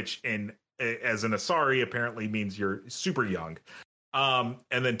old, which as an Asari apparently means you're super young. And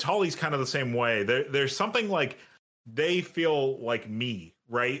then Tali's kind of the same way. There's something like they feel like me,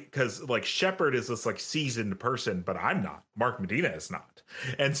 right? Because like Shepard is this like seasoned person, but I'm not. Mark Medina is not.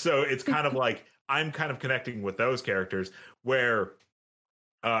 And so it's kind of like I'm kind of connecting with those characters where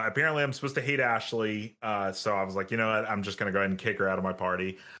apparently I'm supposed to hate Ashley. So I was like, you know what? I'm just going to go ahead and kick her out of my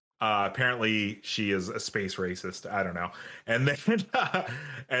party. Apparently she is a space racist. I don't know. And then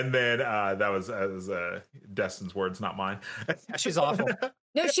that was Destin's words, not mine. She's awful.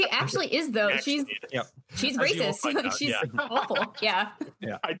 No, she actually is though. She's racist. She's awful. Yeah.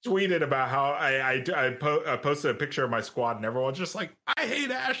 I tweeted about how I posted a picture of my squad and everyone's just like, I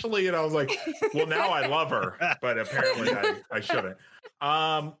hate Ashley, and I was like, well, now I love her, but apparently I shouldn't.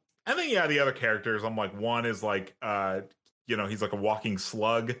 And then the other characters, I'm like, one is like he's like a walking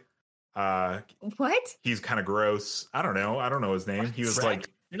slug. What? He's kind of gross. I don't know his name. He was Rex? like,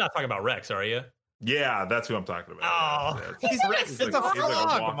 you're not talking about Rex, are you? Yeah, that's who I'm talking about. Oh, yeah. It's a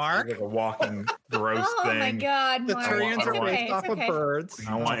frog, Mark. He's like a walking gross oh thing. Oh my god, the Mark. Turians are based off of birds.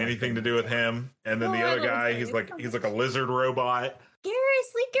 I don't want anything to do with him. And then the other guy, he's like a lizard robot.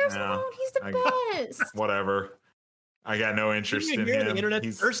 Garrus, leave Garrus alone. He's the best. Whatever. I got no interest in him. The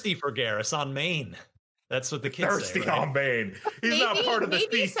internet's thirsty for Garrus on Main. That's what the kids thirsty say, right? on Bane. He's not part of the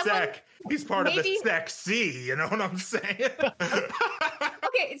C-Sec. He's part of the Sec-C. You know what I'm saying?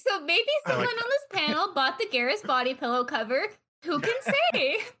 Okay, so maybe someone on this panel bought the Garrus body pillow cover. Who can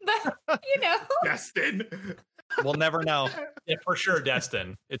say? But, Destin. We'll never know. Yeah, for sure,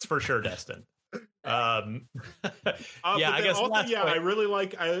 Destin. It's for sure, Destin. I guess. Also, I really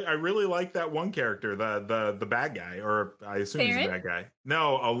like that one character, the bad guy, or I assume he's the bad guy.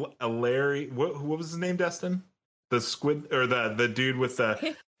 No, a Larry. What was his name? Destin, the squid, or the dude with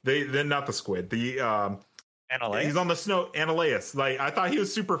the not the squid. The Analeus? He's on the snow. Analeus. Like I thought he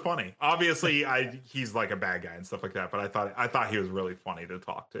was super funny. Obviously, he's like a bad guy and stuff like that. But I thought he was really funny to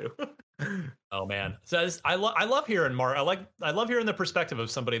talk to. Oh man, so I love hearing Mark. I love hearing the perspective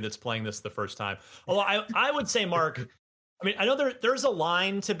of somebody that's playing this the first time. Although I would say, Mark, I mean, I know there's a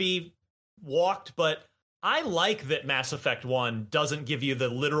line to be walked, but I like that Mass Effect 1 doesn't give you the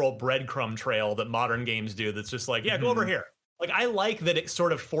literal breadcrumb trail that modern games do. That's just like, go over here. Like I like that it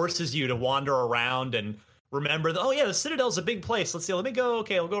sort of forces you to wander around and remember that. Oh yeah, the Citadel's a big place. Let's see. Let me go.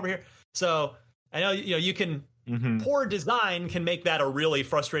 Okay, I'll go over here. So I know you can. Poor design can make that a really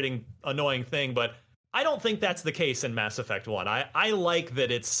frustrating, annoying thing, but I don't think that's the case in Mass Effect 1. I like that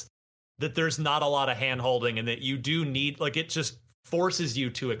that there's not a lot of hand-holding and that you do need, like, it just forces you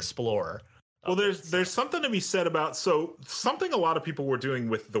to explore. Well, there's something to be said about, something a lot of people were doing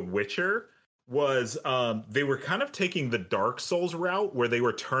with The Witcher was they were kind of taking the Dark Souls route where they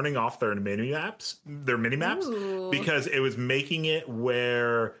were turning off their mini-maps because it was making it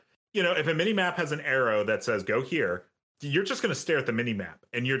where, if a mini-map has an arrow that says go here, you're just going to stare at the mini-map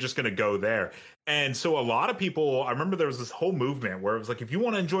and you're just going to go there. And so a lot of people, I remember there was this whole movement where it was like, if you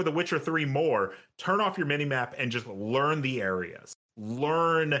want to enjoy The Witcher 3 more, turn off your mini-map and just learn the areas.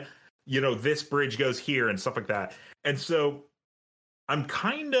 Learn, this bridge goes here and stuff like that. And so I'm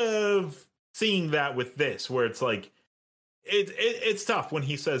kind of seeing that with this, where it's like, it's tough when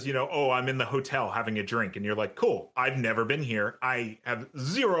he says, I'm in the hotel having a drink, and you're like, cool, I've never been here. I have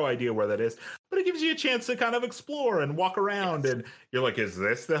zero idea where that is, but it gives you a chance to kind of explore and walk around, and you're like, is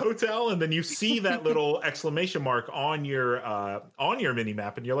this the hotel? And then you see that little exclamation mark on your mini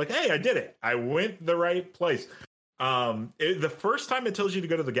map, and you're like, hey, I did it. I went the right place. The first time it tells you to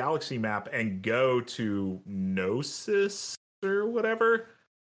go to the galaxy map and go to Gnosis or whatever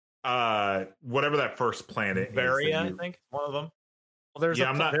that first planet Varia, is. I think one of them. Well,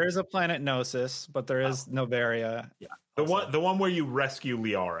 there is a planet Gnosis, but there is Noveria. Yeah, the one where you rescue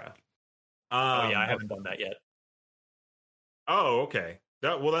Liara. I haven't done that yet. Oh, okay.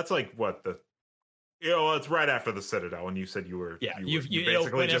 That's like what it's right after the Citadel, and you said you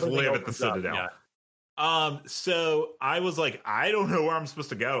basically just live at the Citadel. Yeah. So I was like, I don't know where I'm supposed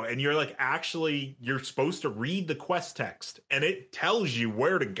to go. And you're like, actually, you're supposed to read the quest text and it tells you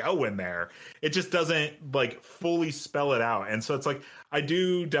where to go in there. It just doesn't like fully spell it out. And so it's like, I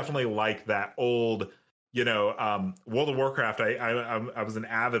do definitely like that old, World of Warcraft. I was an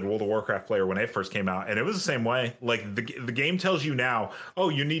avid World of Warcraft player when it first came out, and it was the same way. Like the game tells you now, oh,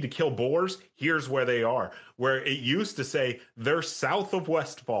 you need to kill boars. Here's where they are. Where it used to say they're south of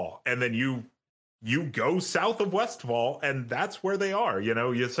Westfall, and then you go south of Westfall, and that's where they are.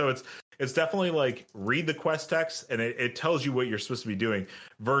 So it's definitely like read the quest text, and it tells you what you're supposed to be doing,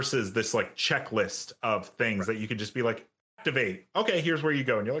 versus this like checklist of things that you could just be like, activate. Okay, here's where you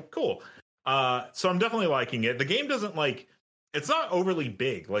go, and you're like, cool. So I'm definitely liking it. The game doesn't it's not overly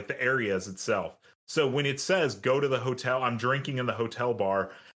big, like the areas itself. So when it says go to the hotel, I'm drinking in the hotel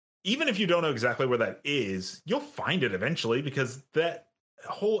bar, even if you don't know exactly where that is, you'll find it eventually, because that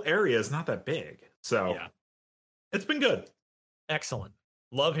whole area is not that big. So it's been good. Excellent.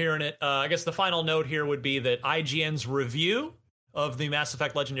 Love hearing it. I guess the final note here would be that IGN's review of the Mass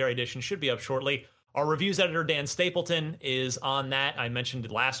Effect Legendary Edition should be up shortly. Our reviews editor, Dan Stapleton, is on that. I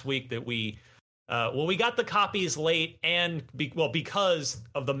mentioned last week that we got the copies late, and because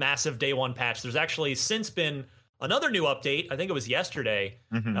of the massive day one patch. There's actually since been another new update. I think it was yesterday,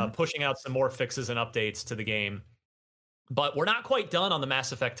 pushing out some more fixes and updates to the game. But we're not quite done on the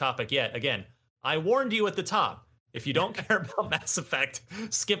Mass Effect topic yet. Again, I warned you at the top. If you don't care about Mass Effect,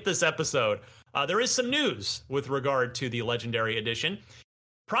 skip this episode. There is some news with regard to the Legendary Edition.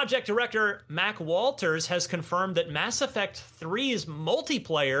 Project director Mac Walters has confirmed that Mass Effect 3's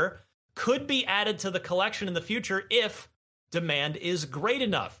multiplayer could be added to the collection in the future if demand is great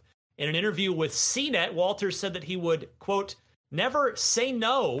enough. In an interview with CNET, Walters said that he would, quote, never say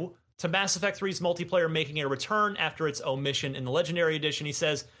no to Mass Effect 3's multiplayer making a return after its omission in the Legendary Edition. He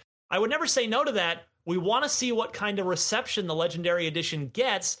says, I would never say no to that. We want to see what kind of reception the Legendary Edition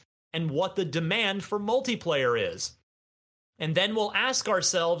gets and what the demand for multiplayer is. And then we'll ask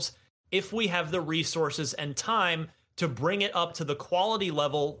ourselves if we have the resources and time to bring it up to the quality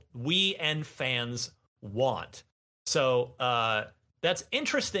level we and fans want. So that's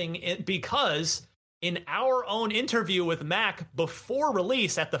interesting because in our own interview with Mac before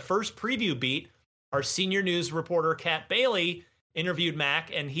release at the first preview beat, our senior news reporter, Kat Bailey, interviewed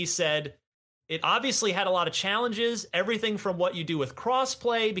Mac, and he said it obviously had a lot of challenges, everything from what you do with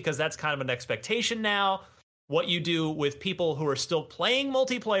crossplay, because that's kind of an expectation now, what you do with people who are still playing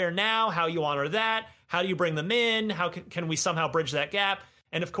multiplayer now, how you honor that, how do you bring them in, how can we somehow bridge that gap?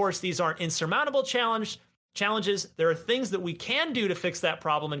 And of course, these aren't insurmountable challenges. There are things that we can do to fix that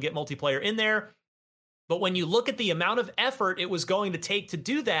problem and get multiplayer in there. But when you look at the amount of effort it was going to take to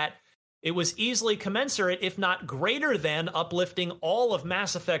do that, it was easily commensurate, if not greater than, uplifting all of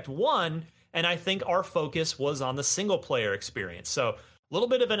Mass Effect 1. And I think our focus was on the single player experience. So a little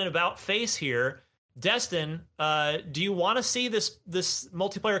bit of an about face here. Destin, do you want to see this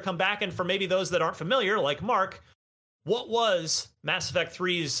multiplayer come back? And for maybe those that aren't familiar, like Mark, what was Mass Effect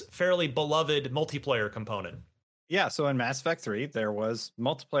 3's fairly beloved multiplayer component? Yeah, so in Mass Effect 3, there was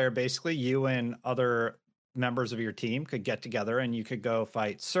multiplayer. Basically, you and other members of your team could get together and you could go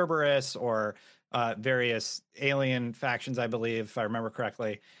fight Cerberus or various alien factions, I believe, if I remember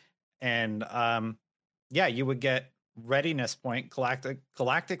correctly. And you would get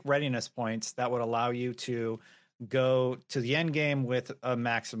galactic readiness points that would allow you to go to the end game with a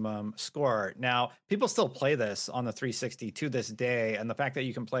maximum score. Now, people still play this on the 360 to this day, and the fact that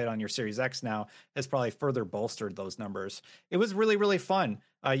you can play it on your Series X now has probably further bolstered those numbers. It was really, really fun.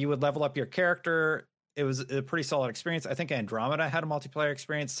 You would level up your character. It was a pretty solid experience. I think Andromeda had a multiplayer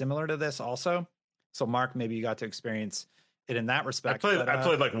experience similar to this also. So, Mark, maybe you got to experience it in that respect. I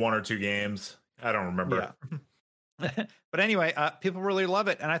played like one or two games. I don't remember. Yeah. But anyway, people really love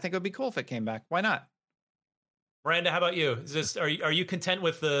it, and I think it would be cool if it came back. Why not? Miranda, how about you? Are you content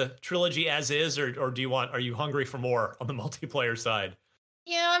with the trilogy as is, or are you hungry for more on the multiplayer side?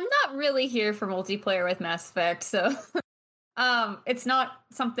 Yeah, I'm not really here for multiplayer with Mass Effect, so it's not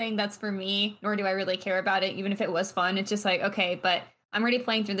something that's for me, nor do I really care about it, even if it was fun. It's just like, okay, but I'm already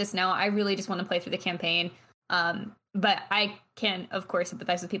playing through this now. I really just want to play through the campaign. But I can, of course,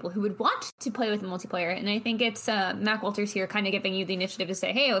 sympathize with people who would want to play with the multiplayer. And I think it's Mac Walters here kind of giving you the initiative to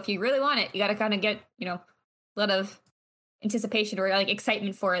say, hey, if you really want it, you got to kind of get, a lot of anticipation or like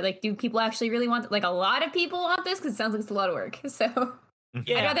excitement for it? Like, do people actually really want, like a lot of people want this? Because it sounds like it's a lot of work. So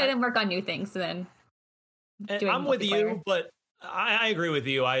Yeah, I'd rather them work on new things than doing I'm with multiplayer. you, but I agree with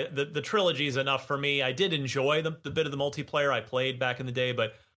you. The trilogy is enough for me. I did enjoy the bit of the multiplayer I played back in the day,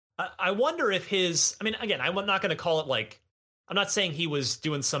 but I wonder if I mean, again, I'm not going to call it like, I'm not saying he was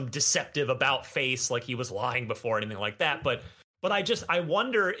doing some deceptive about face, like he was lying before, anything like that. But I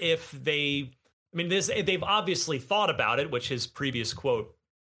wonder if they've obviously thought about it, which his previous quote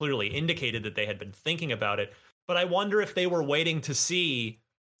clearly indicated that they had been thinking about it. But I wonder if they were waiting to see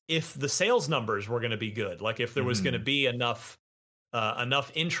if the sales numbers were going to be good, like if there was going to be enough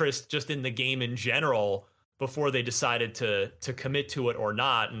interest just in the game in general before they decided to commit to it or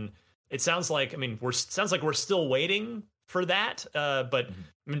not. And it sounds like, we're still waiting for that. But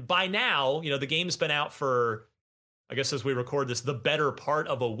I mean, by now, the game's been out for, I guess as we record this, the better part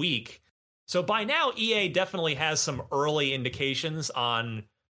of a week. So by now, EA definitely has some early indications on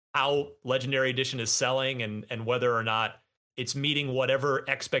how Legendary Edition is selling and whether or not it's meeting whatever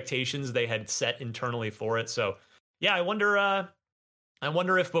expectations they had set internally for it. So yeah, I wonder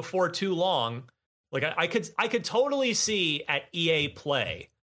if before too long, like I could totally see at EA Play,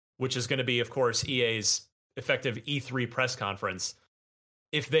 which is going to be, of course, EA's effective E3 press conference,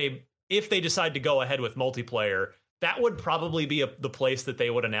 if they decide to go ahead with multiplayer, that would probably be the place that they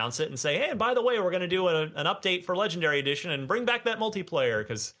would announce it and say, hey, and by the way, we're going to do an update for Legendary Edition and bring back that multiplayer,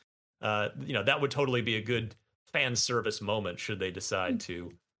 because that would totally be a good fan service moment should they decide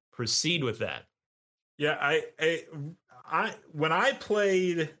to proceed with that. Yeah, I when I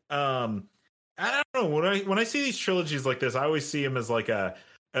played, I don't know, when I see these trilogies like this, I always see them as like a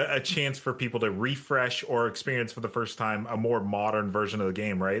chance for people to refresh or experience for the first time a more modern version of the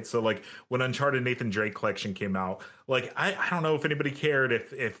game, right? So like when Uncharted Nathan Drake Collection came out, like I don't know if anybody cared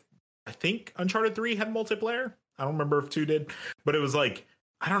if I think Uncharted 3 had multiplayer. I don't remember if 2 did, but it was like,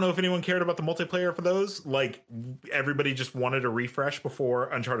 I don't know if anyone cared about the multiplayer for those. Like everybody just wanted a refresh before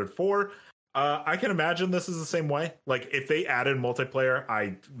Uncharted 4. I can imagine this is the same way. Like if they added multiplayer,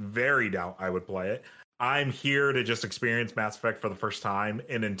 I very doubt I would play it. I'm here to just experience Mass Effect for the first time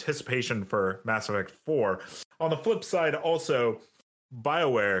in anticipation for Mass Effect 4. On the flip side, also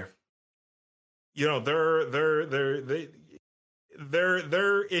BioWare,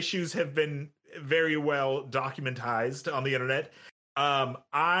 their issues have been very well documentized on the internet.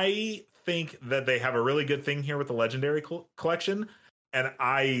 I think that they have a really good thing here with the Legendary Collection. And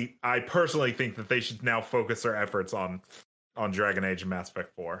I personally think that they should now focus their efforts on Dragon Age and Mass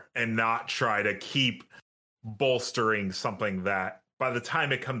Effect 4 and not try to keep bolstering something that by the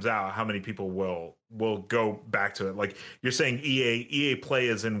time it comes out, how many people will go back to it? Like you're saying EA Play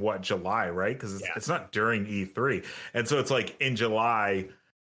is in what, July, right? Because it's not during E3. And so it's like in July,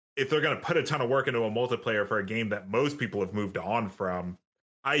 if they're going to put a ton of work into a multiplayer for a game that most people have moved on from,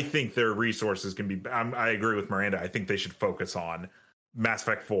 I think their resources can be, I agree with Miranda. I think they should focus on Mass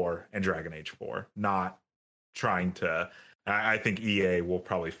Effect 4 and Dragon Age 4, not trying to. I think EA will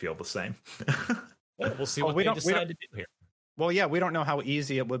probably feel the same. We'll see what they decide to do here. Well, yeah, we don't know how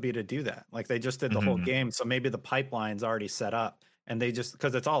easy it would be to do that. Like they just did the whole game, so maybe the pipeline's already set up, and they just,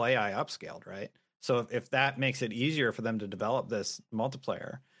 because it's all AI upscaled, right? So if that makes it easier for them to develop this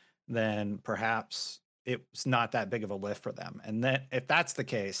multiplayer, then perhaps it's not that big of a lift for them. And then if that's the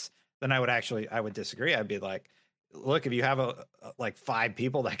case, then I would disagree. I'd be like, look, if you have like 5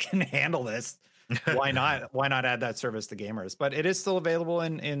 people that can handle this, why not add that service to gamers? But it is still available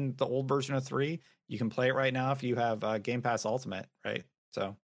in the old version of 3. You can play it right now if you have Game Pass Ultimate, right?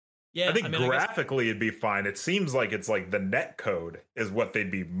 So yeah, I think graphically it'd be fine. It seems like it's like the net code is what they'd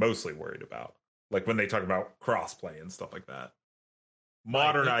be mostly worried about, like when they talk about crossplay and stuff like that.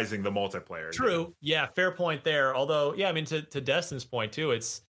 Modernizing the multiplayer. True. Yeah, fair point there. Although, yeah, I mean, to Destin's point too,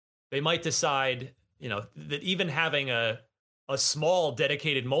 they might decide, that even having a small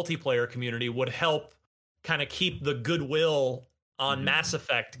dedicated multiplayer community would help kind of keep the goodwill on Mass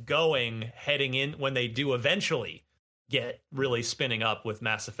Effect going heading in when they do eventually get really spinning up with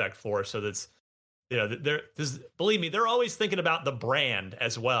Mass Effect 4. So that's, believe me, they're always thinking about the brand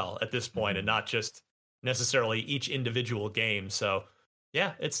as well at this point and not just necessarily each individual game. So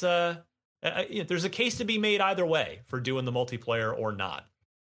yeah, it's there's a case to be made either way for doing the multiplayer or not.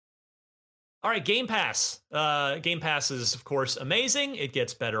 All right, Game Pass. Game Pass is, of course, amazing. It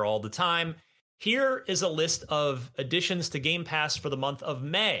gets better all the time. Here is a list of additions to Game Pass for the month of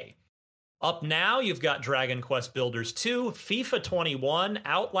May. Up now, you've got Dragon Quest Builders 2, FIFA 21,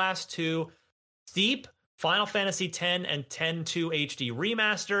 Outlast 2, Steep, Final Fantasy X and X-2 HD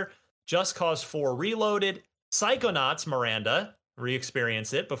Remaster, Just Cause 4 Reloaded, Psychonauts, Miranda,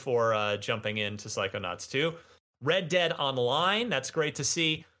 re-experience it before jumping into Psychonauts 2, Red Dead Online. That's great to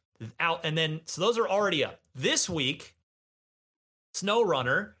see. And then, so those are already up. This week,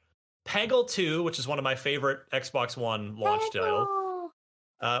 SnowRunner, Peggle 2, which is one of my favorite Xbox One launch titles.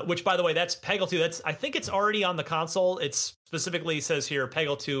 Which, by the way, that's Peggle 2. I think it's already on the console. It specifically says here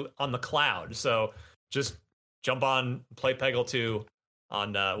Peggle 2 on the cloud. So just jump on, play Peggle 2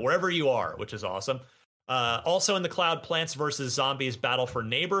 on wherever you are, which is awesome. Also in the cloud, Plants vs. Zombies Battle for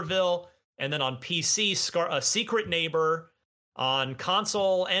Neighborville. And then on PC, Secret Neighbor. On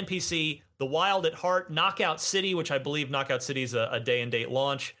console and PC, The Wild at Heart, Knockout City, which I believe Knockout City is a day-and-date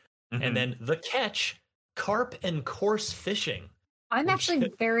launch. Mm-hmm. And then The Catch, Carp and Coarse Fishing. I'm actually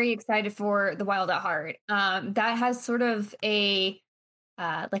very excited for The Wild at Heart. That has sort of a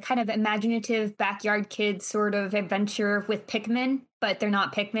like kind of imaginative backyard kid sort of adventure with Pikmin, but they're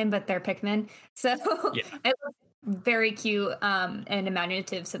not Pikmin, but they're Pikmin. So it looks very cute and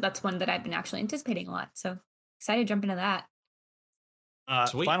imaginative. So that's one that I've been actually anticipating a lot. So excited to jump into that.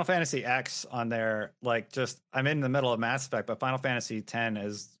 Final Fantasy X on there, like I'm in the middle of Mass Effect, but Final Fantasy X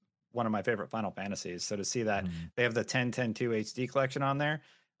is one of my favorite Final Fantasies. So to see that they have the 10-10-2 HD collection on there,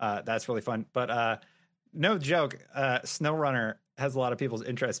 that's really fun. But no joke, SnowRunner has a lot of people's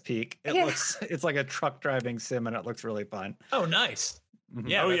interest peak. It's like a truck driving sim, and it looks really fun. Oh, nice. Mm-hmm.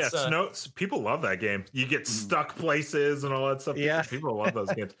 Yeah. People love that game. You get stuck places and all that stuff. Yeah, people love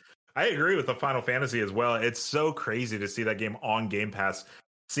those games. I agree with the Final Fantasy as well. It's so crazy to see that game on Game Pass,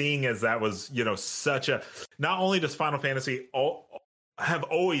 seeing as that was, such a, not only does Final Fantasy have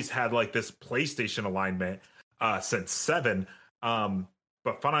always had like this PlayStation alignment since 7,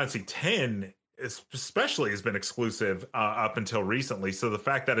 but Final Fantasy X especially has been exclusive up until recently. So the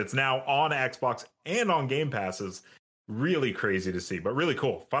fact that it's now on Xbox and on Game Pass is really crazy to see, but really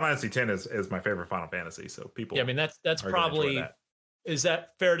cool. Final Fantasy X is my favorite Final Fantasy. So people, yeah, I mean, that's probably that. Is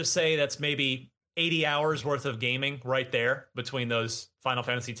that fair to say that's maybe 80 hours worth of gaming right there between those Final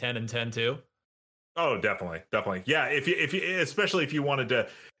Fantasy X and X-2? Oh, definitely. Yeah, if you especially if you wanted to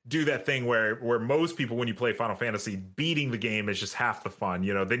do that thing where most people, when you play Final Fantasy, beating the game is just half the fun,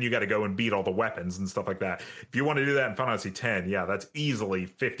 then you got to go and beat all the weapons and stuff like that. If you want to do that in Final Fantasy X, yeah, that's easily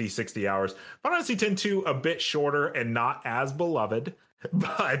 50, 60 hours. Final Fantasy X-2, a bit shorter and not as beloved,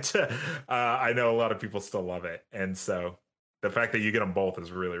 but I know a lot of people still love it. And so the fact that you get them both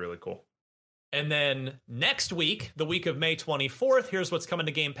is really, really cool. And then next week, the week of May 24th, here's what's coming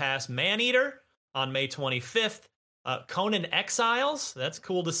to Game Pass. Maneater on May 25th. Conan Exiles, that's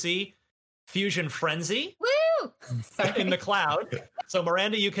cool to see. Fusion Frenzy. Woo! In the cloud. So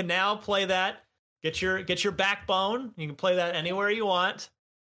Miranda, you can now play that. Get your backbone. You can play that anywhere you want.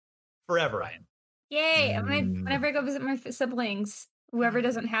 Forever. Yay! Whenever I go visit my siblings, whoever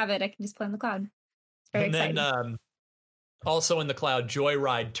doesn't have it, I can just play in the cloud. It's very exciting. Then also in the cloud,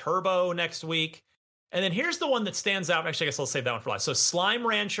 Joyride Turbo next week. And then here's the one that stands out. Actually, I guess I'll save that one for last. So Slime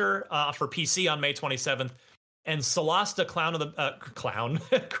Rancher for PC on May 27th. And Solasta Crown of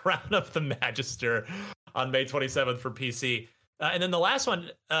the Magister on May 27th for PC. And then the last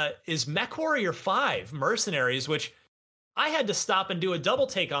one is MechWarrior 5 Mercenaries, which I had to stop and do a double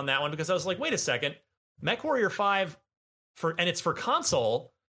take on that one because I was like, wait a second. MechWarrior 5, and it's for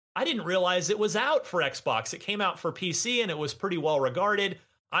console. I didn't realize it was out for Xbox. It came out for PC and it was pretty well regarded.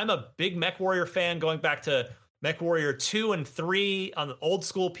 I'm a big MechWarrior fan, going back to MechWarrior 2 and 3 on the old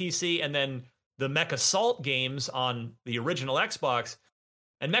school PC, and then the Mech Assault games on the original Xbox.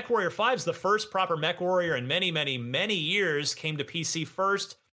 And MechWarrior 5 is the first proper MechWarrior in many, many, many years. Came to PC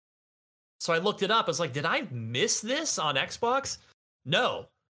first. So I looked it up. I was like, did I miss this on Xbox? No,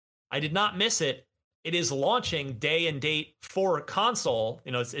 I did not miss it. It is launching day and date for console.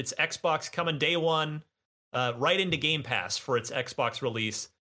 It's Xbox coming day one, right into Game Pass for its Xbox release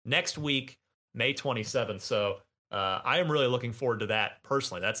next week, May 27th. So I am really looking forward to that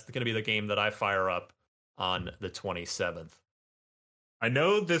personally. That's going to be the game that I fire up on the 27th. I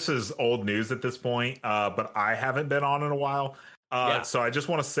know this is old news at this point, but I haven't been on in a while. So I just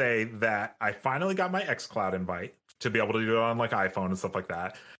want to say that I finally got my xCloud invite to be able to do it on like iPhone and stuff like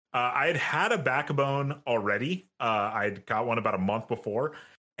that. I had a Backbone already. I'd got one about a month before,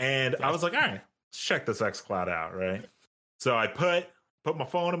 and I was like, all right, let's check this xCloud out, right? So I put my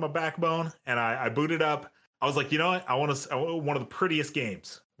phone in my Backbone, and I booted up. I was like, you know what? I want one of the prettiest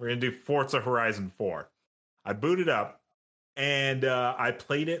games. We're going to do Forza Horizon 4. I booted up, and I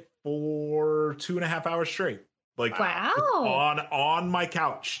played it for 2.5 hours straight. Like, wow. On my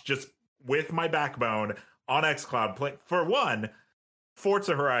couch, just with my Backbone on xCloud. For one,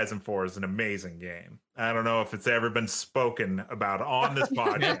 Forza Horizon 4 is an amazing game. I don't know if it's ever been spoken about on this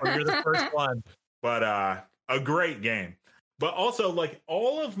podcast. You're the first one. But a great game. But also, like,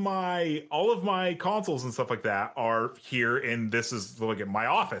 all of my consoles and stuff like that are here, and this is like at my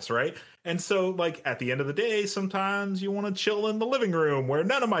office, right? And so, like, at the end of the day, sometimes you want to chill in the living room where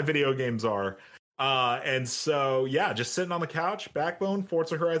none of my video games are. And so, yeah, just sitting on the couch, Backbone,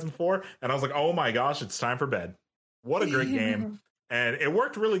 Forza Horizon 4, and I was like, oh my gosh, it's time for bed. What a great game. And it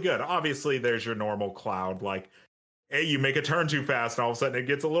worked really good. Obviously, there's your normal cloud, like, hey, you make a turn too fast, and all of a sudden it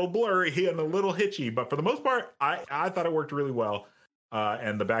gets a little blurry and a little hitchy. But for the most part, I thought it worked really well.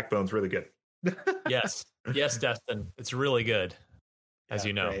 And the Backbone's really good. Yes, Destin, it's really good, as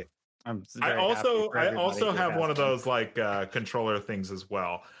you know. Great. I also have one of those like controller things as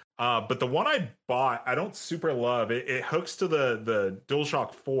well. But the one I bought, I don't super love. It hooks to the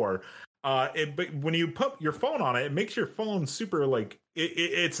DualShock 4. But when you put your phone on it, it makes your phone super like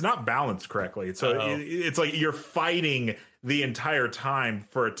it's not balanced correctly. So it's like you're fighting the entire time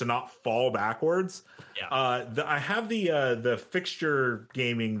for it to not fall backwards. Yeah. I have the fixture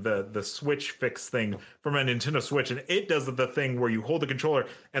gaming, the Switch fix thing from a Nintendo Switch, and it does the thing where you hold the controller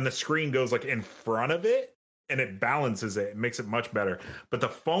and the screen goes like in front of it, and it balances it. It makes it much better. But the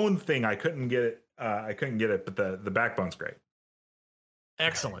phone thing, I couldn't get it. But the Backbone's great.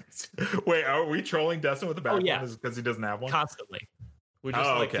 Excellent. Wait, are we trolling Destin with the Backbone? Yeah. Because he doesn't have one? Constantly. We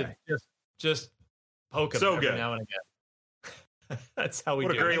just to just poke him so every good. now and again. That's how we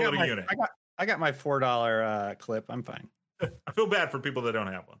what do a great it. little unit. I got my $4 clip. I'm fine. I feel bad for people that don't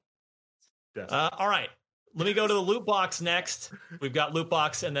have one. All right. Let me go to the loot box next. We've got loot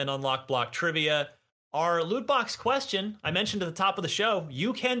box and then unlock block trivia. Our loot box question, I mentioned at the top of the show,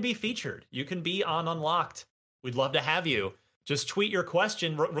 you can be featured. You can be on Unlocked. We'd love to have you. Just tweet your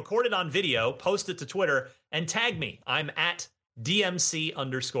question, record it on video, post it to Twitter, and tag me. I'm at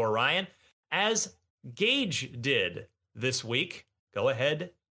DMC_Ryan, as Gage did this week. Go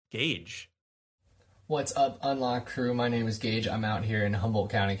ahead, Gage. What's up, Unlock crew? My name is Gage. I'm out here in Humboldt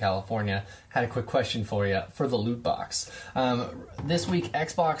County, California. Had a quick question for you for the loot box. This week,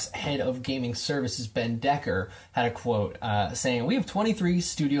 Xbox head of gaming services Ben Decker had a quote saying, "We have 23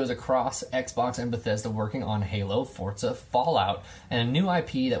 studios across Xbox and Bethesda working on Halo, Forza, Fallout, and a new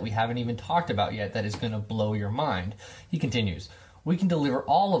IP that we haven't even talked about yet that is going to blow your mind." He continues, "We can deliver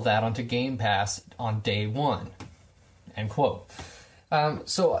all of that onto Game Pass on day one." End quote.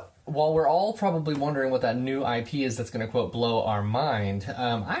 So while we're all probably wondering what that new IP is that's going to, quote, blow our mind,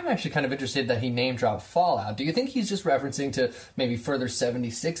 I'm actually kind of interested that he name-dropped Fallout. Do you think he's just referencing to maybe further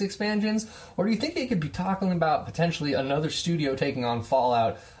 76 expansions? Or do you think they could be talking about potentially another studio taking on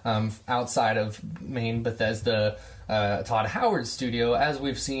Fallout outside of main Bethesda Todd Howard's studio, as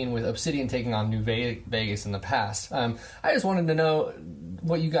we've seen with Obsidian taking on New Vegas in the past? I just wanted to know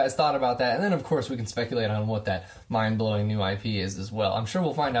what you guys thought about that, and then of course we can speculate on what that mind-blowing new IP is as well. I'm sure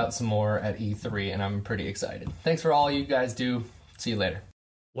we'll find out some more at E3, and I'm pretty excited. Thanks for all you guys do. See you later.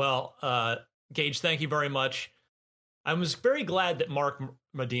 Well, Gage, thank you very much. I was very glad that Mark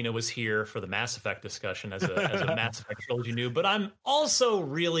Medina was here for the Mass Effect discussion as a Mass Effect trilogy noob, but I'm also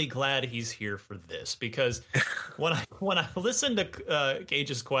really glad he's here for this, because when I listened to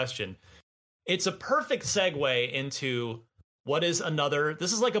Gage's question, it's a perfect segue into what is another.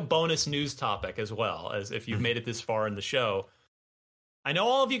 This is like a bonus news topic as well, as if you've made it this far in the show. I know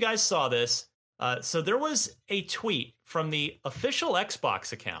all of you guys saw this. So there was a tweet from the official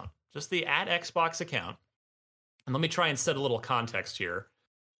Xbox account, just the @Xbox account. And let me try and set a little context here.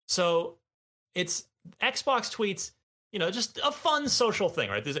 So it's Xbox tweets, just a fun social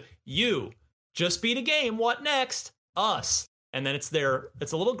thing, right? There's you just beat a game. What next? Us. And then it's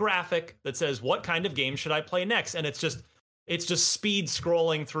a little graphic that says, what kind of game should I play next? And it's just speed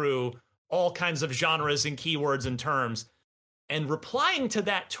scrolling through all kinds of genres and keywords and terms. And replying to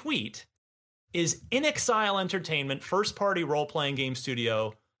that tweet is inXile Entertainment, first-party role-playing game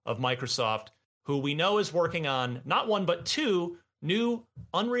studio of Microsoft, who we know is working on not one but two new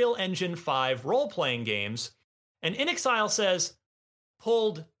Unreal Engine 5 role-playing games. And inXile says,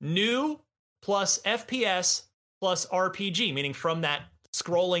 pulled new plus FPS plus RPG, meaning from that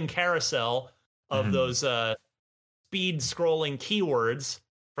scrolling carousel of those speed scrolling keywords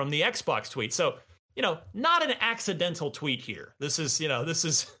from the Xbox tweet. So, not an accidental tweet here. This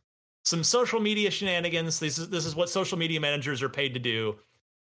is some social media shenanigans. This is what social media managers are paid to do.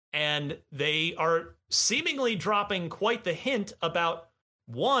 And they are seemingly dropping quite the hint about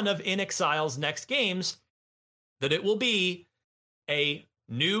one of inXile's next games, that it will be a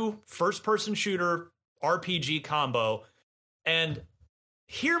new first-person shooter RPG combo. And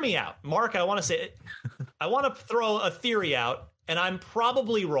hear me out, Mark. I want to throw a theory out, and I'm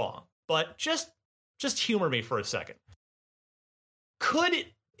probably wrong, but just humor me for a second.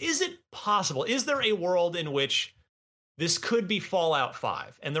 Is it possible? Is there a world in which this could be Fallout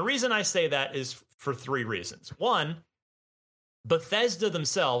 5. And the reason I say that is for 3 reasons. One, Bethesda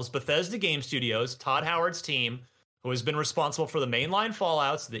themselves, Bethesda Game Studios, Todd Howard's team, who has been responsible for the mainline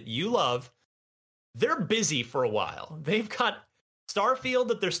Fallouts that you love, they're busy for a while. They've got Starfield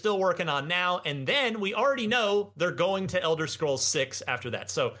that they're still working on now, and then we already know they're going to Elder Scrolls 6 after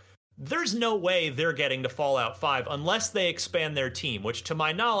that. So there's no way they're getting to Fallout 5 unless they expand their team, which to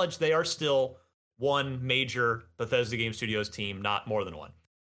my knowledge, they are still one major Bethesda Game Studios team, not more than one.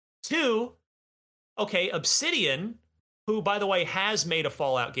 2, okay, Obsidian, who, by the way, has made a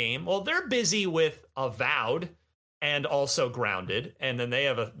Fallout game, well, they're busy with Avowed and also Grounded, and then they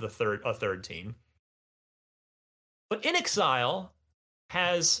have a third team. But inXile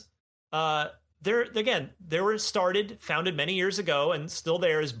has, they were founded many years ago, and still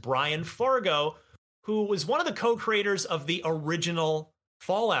there is Brian Fargo, who was one of the co-creators of the original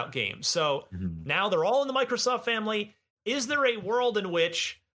Fallout game. So now they're all in the Microsoft family. Is there a world in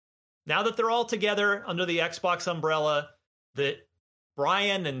which, now that they're all together under the Xbox umbrella, that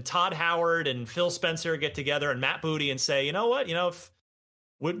Brian and Todd Howard and Phil Spencer get together and Matt Booty and say, you know what,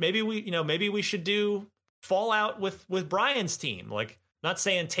 maybe we should do Fallout with Brian's team? Like, not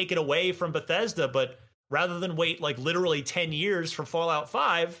saying take it away from Bethesda, but rather than wait like literally 10 years for Fallout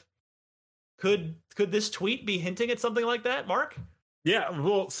 5, could this tweet be hinting at something like that, Mark? Yeah,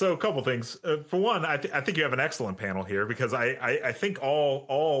 well, so a couple things. For one, I think you have an excellent panel here because I think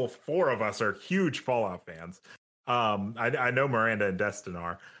all 4 of us are huge Fallout fans. I know Miranda and Destin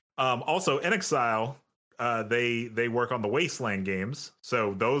are. Also, inXile, they work on the Wasteland games,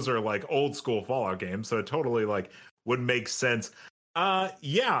 so those are like old school Fallout games. So it totally like would make sense.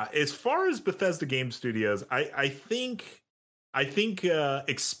 Yeah, as far as Bethesda Game Studios, I think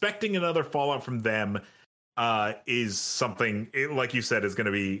expecting another Fallout from them is something, like you said, is going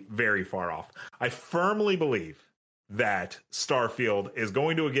to be very far off. I firmly believe that Starfield is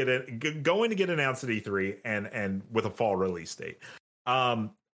going to get announced at E3 and with a fall release date.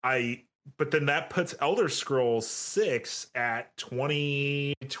 But then that puts Elder Scrolls 6 at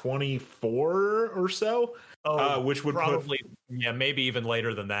 2024 or so, which would probably maybe even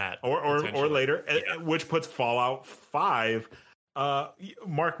later than that, or later, which puts Fallout 5.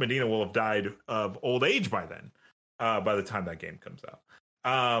 Mark Medina will have died of old age by then, by the time that game comes out.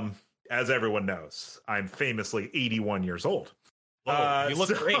 As everyone knows, I'm famously 81 years old. Whoa, you look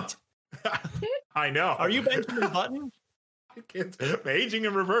great. I know. Are you Benjamin Button? I'm aging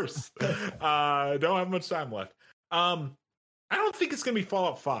in reverse. Don't have much time left. I don't think it's going to be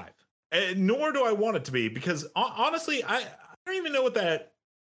Fallout 5, nor do I want it to be, because honestly, I don't even know what that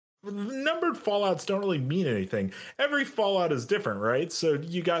numbered Fallouts don't really mean anything. Every Fallout is different, right? So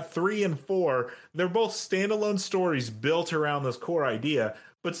you got 3 and 4. They're both standalone stories built around this core idea,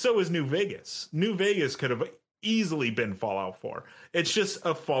 but so is New Vegas. New Vegas could have easily been Fallout 4. It's just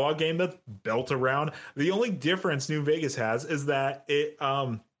a Fallout game that's built around. The only difference New Vegas has is that it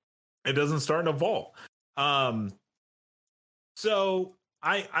doesn't start in a vault. So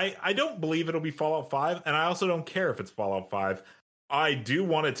I don't believe it'll be Fallout 5, and I also don't care if it's Fallout 5. I do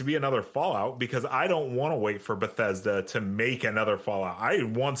want it to be another Fallout because I don't want to wait for Bethesda to make another Fallout. I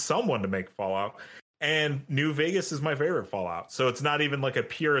want someone to make Fallout, and New Vegas is my favorite Fallout. So it's not even like a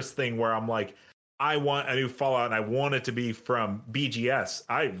purist thing where I'm like, I want a new Fallout and I want it to be from BGS.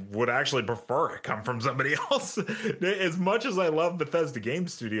 I would actually prefer it come from somebody else. As much as I love Bethesda Game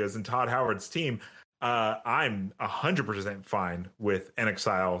Studios and Todd Howard's team, I'm 100% fine with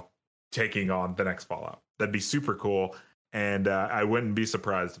inXile taking on the next Fallout. That'd be super cool. And I wouldn't be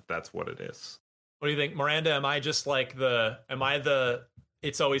surprised if that's what it is. What do you think, Miranda? Am I the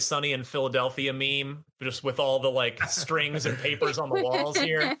It's Always Sunny in Philadelphia meme, just with all the like strings and papers on the walls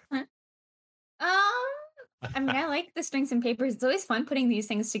here? I mean, I like the strings and papers. It's always fun putting these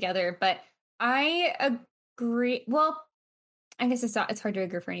things together, but I agree. Well, I guess it's hard to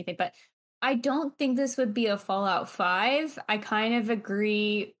agree for anything, but I don't think this would be a Fallout 5. I kind of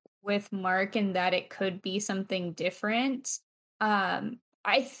agree with Mark in that it could be something different.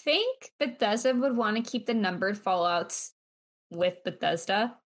 I think Bethesda would want to keep the numbered Fallouts with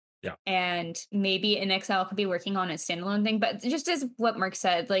Bethesda. Yeah. And maybe inXile could be working on a standalone thing. But just as what Mark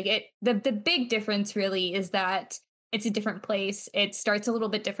said, like the big difference really is that it's a different place. It starts a little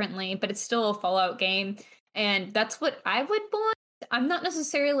bit differently, but it's still a Fallout game. And that's what I would want. I'm not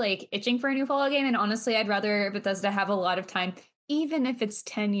necessarily like itching for a new Fallout game. And honestly, I'd rather Bethesda have a lot of time, even if it's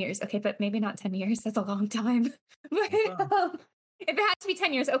 10 years. Okay, but maybe not 10 years. That's a long time. But if it has to be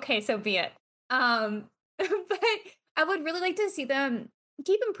 10 years, okay, so be it. But I would really like to see them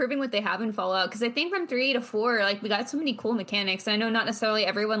keep improving what they have in Fallout, because I think from 3 to 4, like, we got so many cool mechanics. I know not necessarily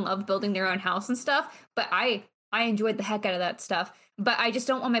everyone loved building their own house and stuff, but I I enjoyed the heck out of that stuff, but I just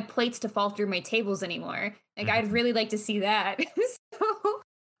don't want my plates to fall through my tables anymore. Like, I'd really like to see that. So,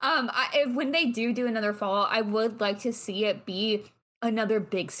 when they do another Fallout, I would like to see it be another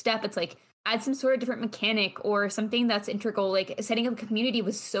big step. It's like, add some sort of different mechanic or something that's integral. Like, setting up a community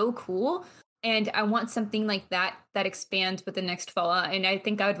was so cool, and I want something like that expands with the next Fallout, and I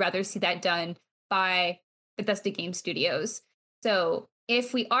think I would rather see that done by Bethesda Game Studios. So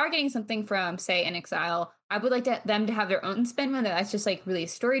if we are getting something from, say, inXile, I would like them to have their own spin, whether that's just like really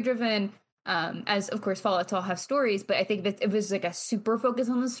story driven, as of course Fallout all have stories, but I think that if it was like a super focus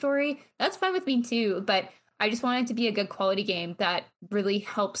on the story, that's fine with me too. But I just want it to be a good quality game that really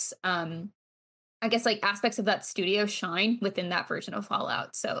helps, I guess, like aspects of that studio shine within that version of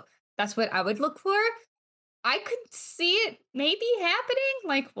Fallout. So that's what I would look for. I could see it maybe happening.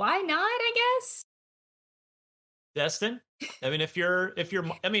 Like, why not, I guess? Destin? I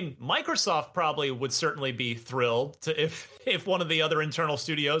mean, Microsoft probably would certainly be thrilled to if one of the other internal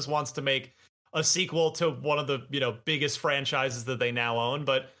studios wants to make a sequel to one of the, biggest franchises that they now own.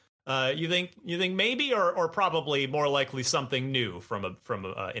 But you think maybe, or probably more likely something new from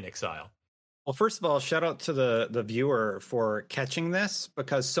inXile? Well, first of all, shout out to the viewer for catching this,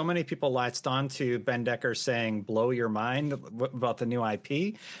 because so many people latched on to Ben Decker saying "blow your mind" about the new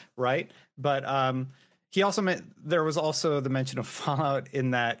IP, right? But he also there was also the mention of Fallout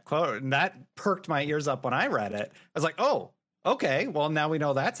in that quote, and that perked my ears up when I read it. I was like, oh, okay, well, now we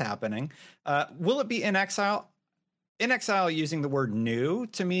know that's happening. Will it be inXile? inXile using the word new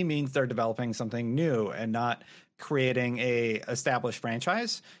to me means they're developing something new and not creating a established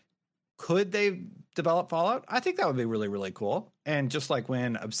franchise. Could they develop Fallout? I think that would be really, really cool. And just like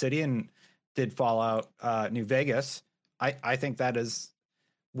when Obsidian did Fallout New Vegas, I think that is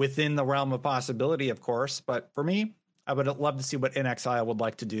within the realm of possibility, of course. But for me, I would love to see what inXile would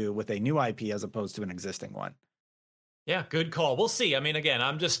like to do with a new IP as opposed to an existing one. Yeah, good call. We'll see. I mean, again,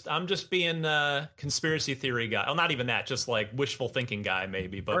 I'm just being a conspiracy theory guy. Oh, not even that, just like wishful thinking guy,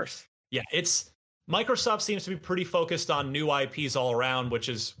 maybe. But yeah, Microsoft seems to be pretty focused on new IPs all around, which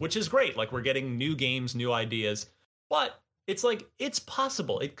is great. Like, we're getting new games, new ideas, but it's like, it's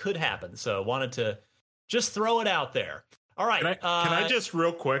possible. It could happen. So wanted to just throw it out there. All right. Can I just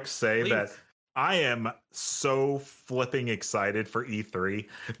real quick say that I am so flipping excited for E3,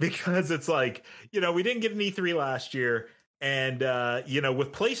 because it's like, we didn't get an E3 last year. And,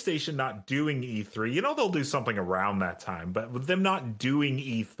 with PlayStation not doing E3, they'll do something around that time. But with them not doing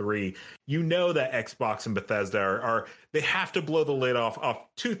E3, that Xbox and Bethesda they have to blow the lid off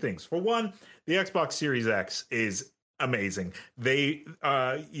two things. For one, the Xbox Series X is amazing. They,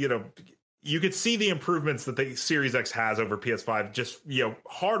 you could see the improvements that the Series X has over PS5, just,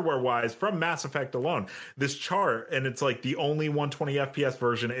 hardware wise from Mass Effect alone. This chart, and it's like the only 120 FPS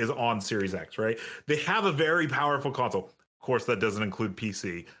version is on Series X, right? They have a very powerful console. Of course, that doesn't include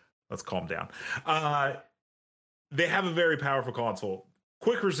PC. Let's calm down. They have a very powerful console.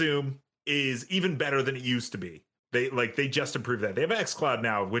 Quick Resume is even better than it used to be. They just improved that. They have xCloud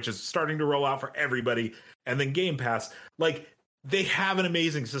now, which is starting to roll out for everybody, and then Game Pass. They have an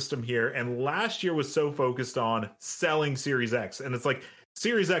amazing system here, and last year was so focused on selling Series X, and it's like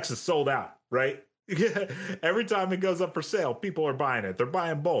Series X is sold out, right? Every time it goes up for sale, people are buying it. They're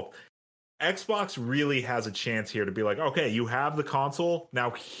buying both. Xbox really has a chance here to be like, okay, you have the console,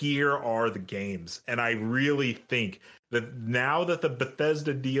 now here are the games. And I really think that now that the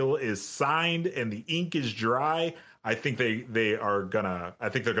Bethesda deal is signed and the ink is dry, I think they're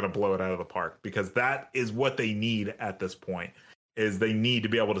gonna blow it out of the park, because that is what they need at this point. Is they need to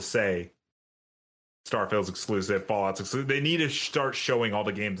be able to say Starfield's exclusive, Fallout's exclusive. They need to start showing all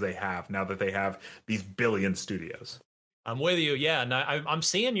the games they have now that they have these billion studios. I'm with you. Yeah. And I'm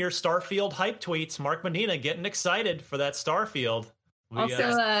seeing your Starfield hype tweets. Mark Medina getting excited for that Starfield.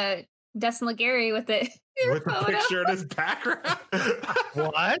 Destin Legary with the picture in his background.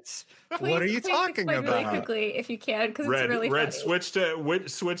 What? What are you talking about? Really quickly, if you can, because it's really red funny.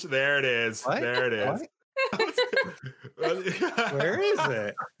 switch. There it is. What? There it is. Where is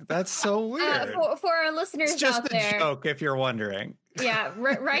it? That's so weird. For our listeners it's just out there, a joke, if you're wondering. Yeah,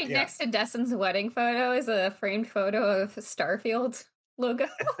 right next to Destin's wedding photo is a framed photo of Starfield logo,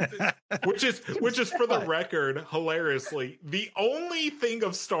 which is for the record, hilariously the only thing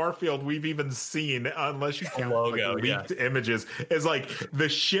of Starfield we've even seen, unless you count logo, leaked images, is like the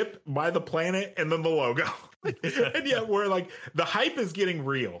ship by the planet and then the logo. And yet we're like, the hype is getting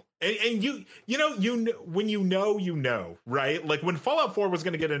real, and when you know, right? Like when Fallout 4 was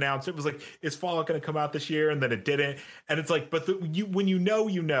going to get announced, it was like, is Fallout going to come out this year? And then it didn't, and it's like, but when you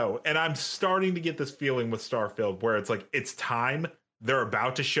know, and I'm starting to get this feeling with Starfield where it's like, it's time. They're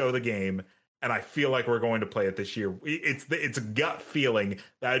about to show the game. and I feel like we're going to play it this year. It's a gut feeling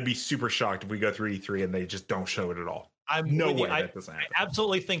that I'd be super shocked if we go through E3 and they just don't show it at all. No way that doesn't happen. I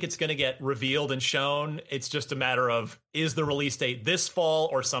absolutely think it's going to get revealed and shown. It's just a matter of, is the release date this fall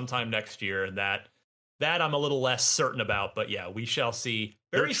or sometime next year? And that I'm a little less certain about. But yeah, we shall see.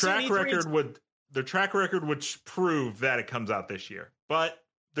 Their track record would prove that it comes out this year, but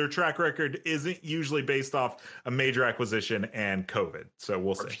their track record isn't usually based off a major acquisition and COVID. So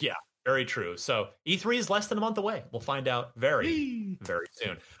we'll see. Yeah. Very true. So E3 is less than a month away. We'll find out very, very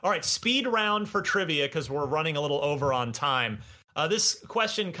soon. All right, speed round for trivia because we're running a little over on time. This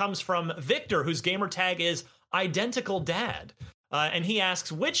question comes from Victor, whose gamer tag is Identical Dad. And he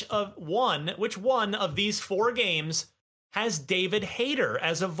asks, which one of these 4 games has David Hayter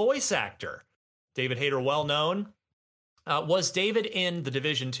as a voice actor? David Hayter, well known. Was David in The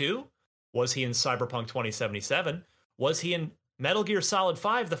Division 2? Was he in Cyberpunk 2077? Was he in Metal Gear Solid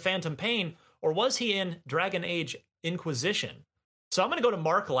 5, The Phantom Pain, or was he in Dragon Age Inquisition? So I'm going to go to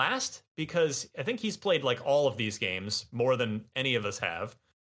Mark last because I think he's played like all of these games more than any of us have.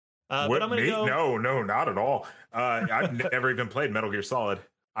 But I'm going to go. No, not at all. I've never even played Metal Gear Solid.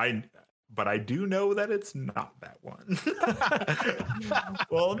 But I do know that it's not that one.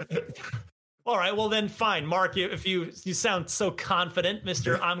 Well, all right. Well, then fine, Mark. If you sound so confident,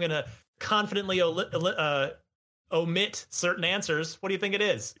 Mister, I'm going to confidently omit certain answers. What do you think it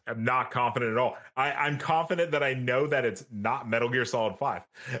is? I'm not confident at all. I'm confident that I know that it's not Metal Gear Solid 5.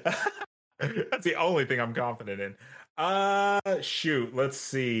 That's the only thing I'm confident in. Shoot, let's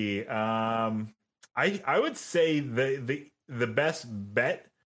see. I would say the best bet.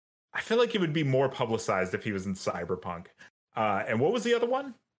 I feel like it would be more publicized if he was in Cyberpunk. And what was the other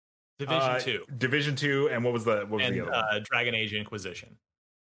one? Division 2. Division 2, and what was the other one? Dragon Age Inquisition.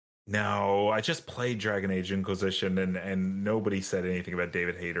 No, I just played Dragon Age Inquisition, and nobody said anything about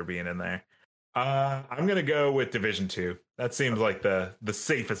David Hayter being in there. I'm gonna go with Division 2. That seems like the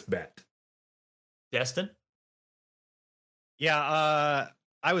safest bet. Destin? Yeah,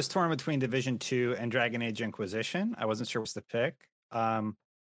 I was torn between Division 2 and Dragon Age Inquisition. I wasn't sure what's to pick. I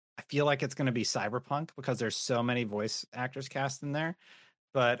feel like it's going to be Cyberpunk because there's so many voice actors cast in there.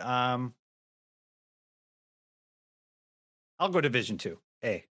 But I'll go Division 2.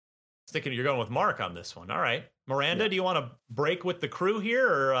 Hey. You're going with Mark on this one. All right. Miranda, do you want to break with the crew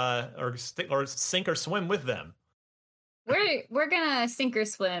here or sink or swim with them? We're going to sink or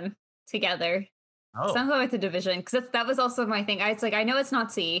swim together. So I'm going with the Division because that was also my thing. It's like, I know it's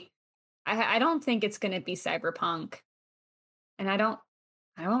not C. I don't think it's going to be Cyberpunk. And I don't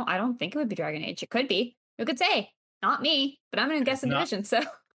think it would be Dragon Age. It could be. Who could say? Not me, but I'm going to guess the Division. So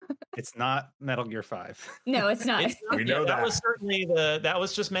it's not Metal Gear 5. No, it's not. We know that was certainly that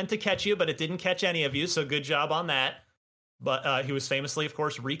was just meant to catch you, but it didn't catch any of you. So good job on that. But he was famously, of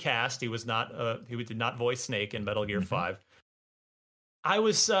course, recast. He was not. He did not voice Snake in Metal Gear 5. I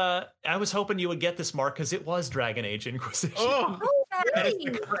was hoping you would get this, Mark, because it was Dragon Age Inquisition. Oh, that is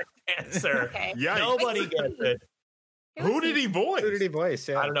the correct answer. Okay. Yikes. Nobody gets it. Who did he voice?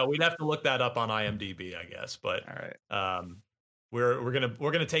 Yeah. I don't know. We'd have to look that up on IMDb, I guess. But all right. We're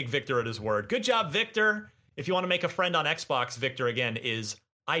gonna take Victor at his word. Good job, Victor. If you want to make a friend on Xbox, Victor again is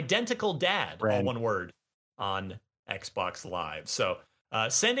Identical Dad, all one word, on Xbox Live. So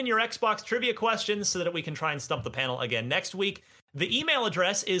send in your Xbox trivia questions so that we can try and stump the panel again next week. The email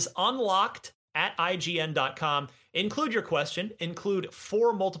address is unlocked@ign.com. Include your question, include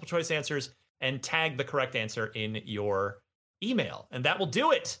 4 multiple choice answers, and tag the correct answer in your email. And that will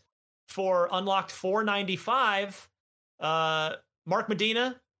do it for Unlocked 495. Mark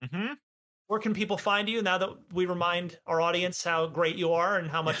Medina, where can people find you now that we remind our audience how great you are and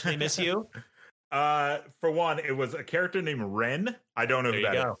how much they miss you? For one, it was a character named Ren. I don't know who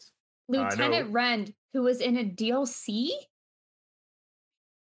that is. Lieutenant Ren, who was in a DLC?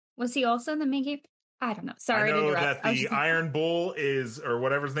 Was he also in the main game? I don't know. Sorry I know to interrupt. that the Iron Bull is, or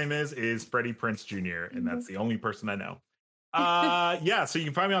whatever his name is Freddie Prinze Jr., and that's the only person I know. Yeah, so you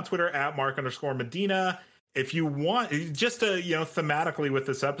can find me on Twitter at Mark_Medina. If you want, just to, thematically with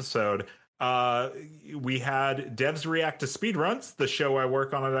this episode, we had Devs React to Speedruns, the show I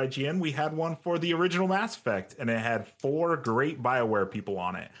work on at IGN. We had one for the original Mass Effect, and it had 4 great BioWare people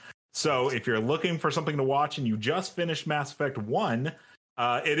on it. So if you're looking for something to watch and you just finished Mass Effect 1,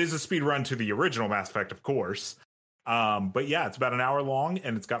 it is a speed run to the original Mass Effect, of course. But yeah, it's about an hour long,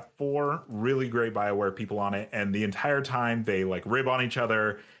 and it's got 4 really great BioWare people on it. And the entire time they rib on each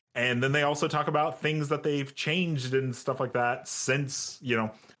other. And then they also talk about things that they've changed and stuff like that since,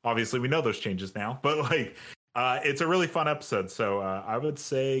 obviously we know those changes now. But it's a really fun episode. So I would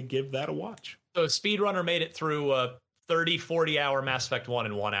say give that a watch. So Speedrunner made it through 30, 40 hour Mass Effect 1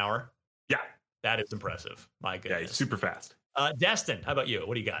 in 1 hour. Yeah. That is impressive. My goodness. Yeah, he's super fast. Destin, how about you?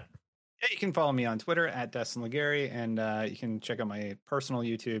 What do you got? Yeah, you can follow me on Twitter at Destin Legary, and you can check out my personal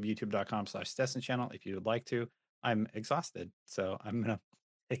YouTube, youtube.com/Destin channel if you would like to. I'm exhausted, so I'm going to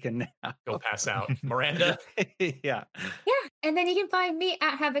take a nap. Go pass out. Miranda? Yeah. And then you can find me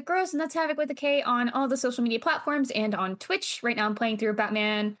at Havoc Grows, and that's Havoc with a K on all the social media platforms and on Twitch. Right now I'm playing through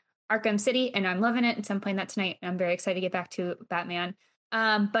Batman Arkham City, and I'm loving it. And so I'm playing that tonight, and I'm very excited to get back to Batman.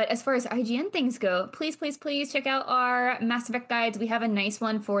 But as far as IGN things go, please check out our Mass Effect guides. We have a nice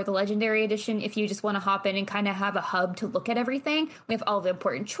one for the Legendary Edition if you just want to hop in and kind of have a hub to look at everything. We have all the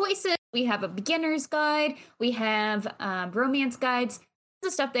important choices. We have a beginner's guide. We have romance guides. The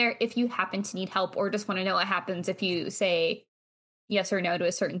stuff there if you happen to need help or just want to know what happens if you say yes or no to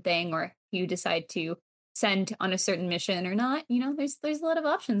a certain thing, or you decide to send on a certain mission or not. There's a lot of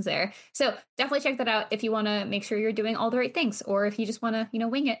options there. So definitely check that out if you want to make sure you're doing all the right things, or if you just want to,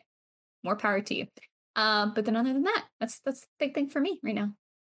 wing it. More power to you. But then other than that, that's the big thing for me right now.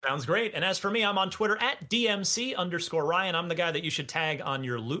 Sounds great. And as for me, I'm on Twitter at DMC_Ryan. I'm the guy that you should tag on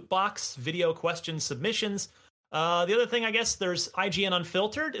your loot box video question submissions. The other thing, I guess, there's IGN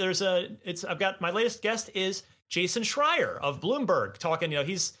Unfiltered. I've got my latest guest is Jason Schreier of Bloomberg talking,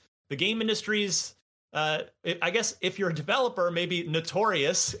 he's the game industry's, I guess if you're a developer, maybe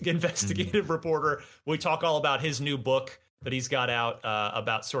notorious investigative reporter. We talk all about his new book that he's got out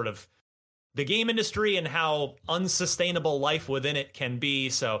about sort of the game industry and how unsustainable life within it can be.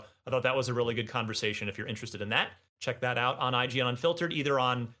 So I thought that was a really good conversation. If you're interested in that, check that out on IGN Unfiltered, either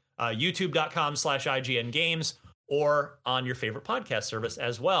on youtube.com/IGN Games or on your favorite podcast service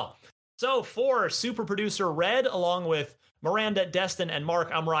as well. So for super producer Red, along with Miranda, Destin, and Mark,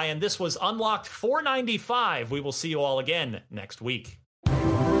 I'm Ryan. This was Unlocked 495. We will see you all again next week.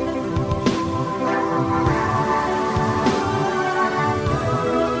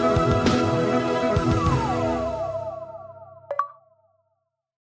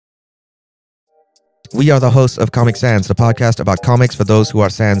 We are the hosts of Comic Sans, the podcast about comics for those who are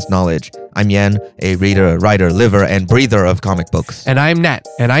sans knowledge. I'm Yen, a reader, writer, liver, and breather of comic books. And I'm Nat,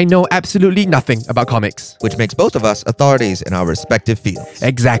 and I know absolutely nothing about comics. Which makes both of us authorities in our respective fields.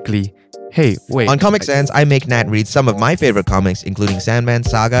 Exactly. Hey, wait. On Comic Sans, I make Nat read some of my favorite comics, including Sandman,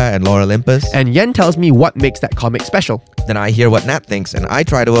 Saga, and Lore Olympus. And Yen tells me what makes that comic special. Then I hear what Nat thinks, and I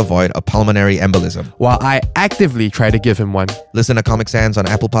try to avoid a pulmonary embolism. While I actively try to give him one. Listen to Comic Sans on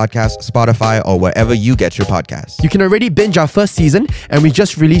Apple Podcasts, Spotify, or wherever you get your podcasts. You can already binge our first season, and we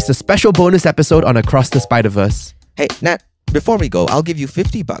just released a special bonus episode on Across the Spider-Verse. Hey, Nat, before we go, I'll give you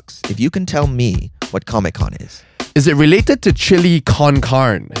 $50 if you can tell me what Comic-Con is. Is it related to chili con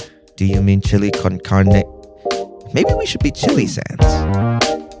carne? Do you mean chili con carne? Maybe we should be Chili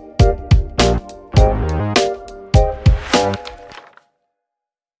Sans.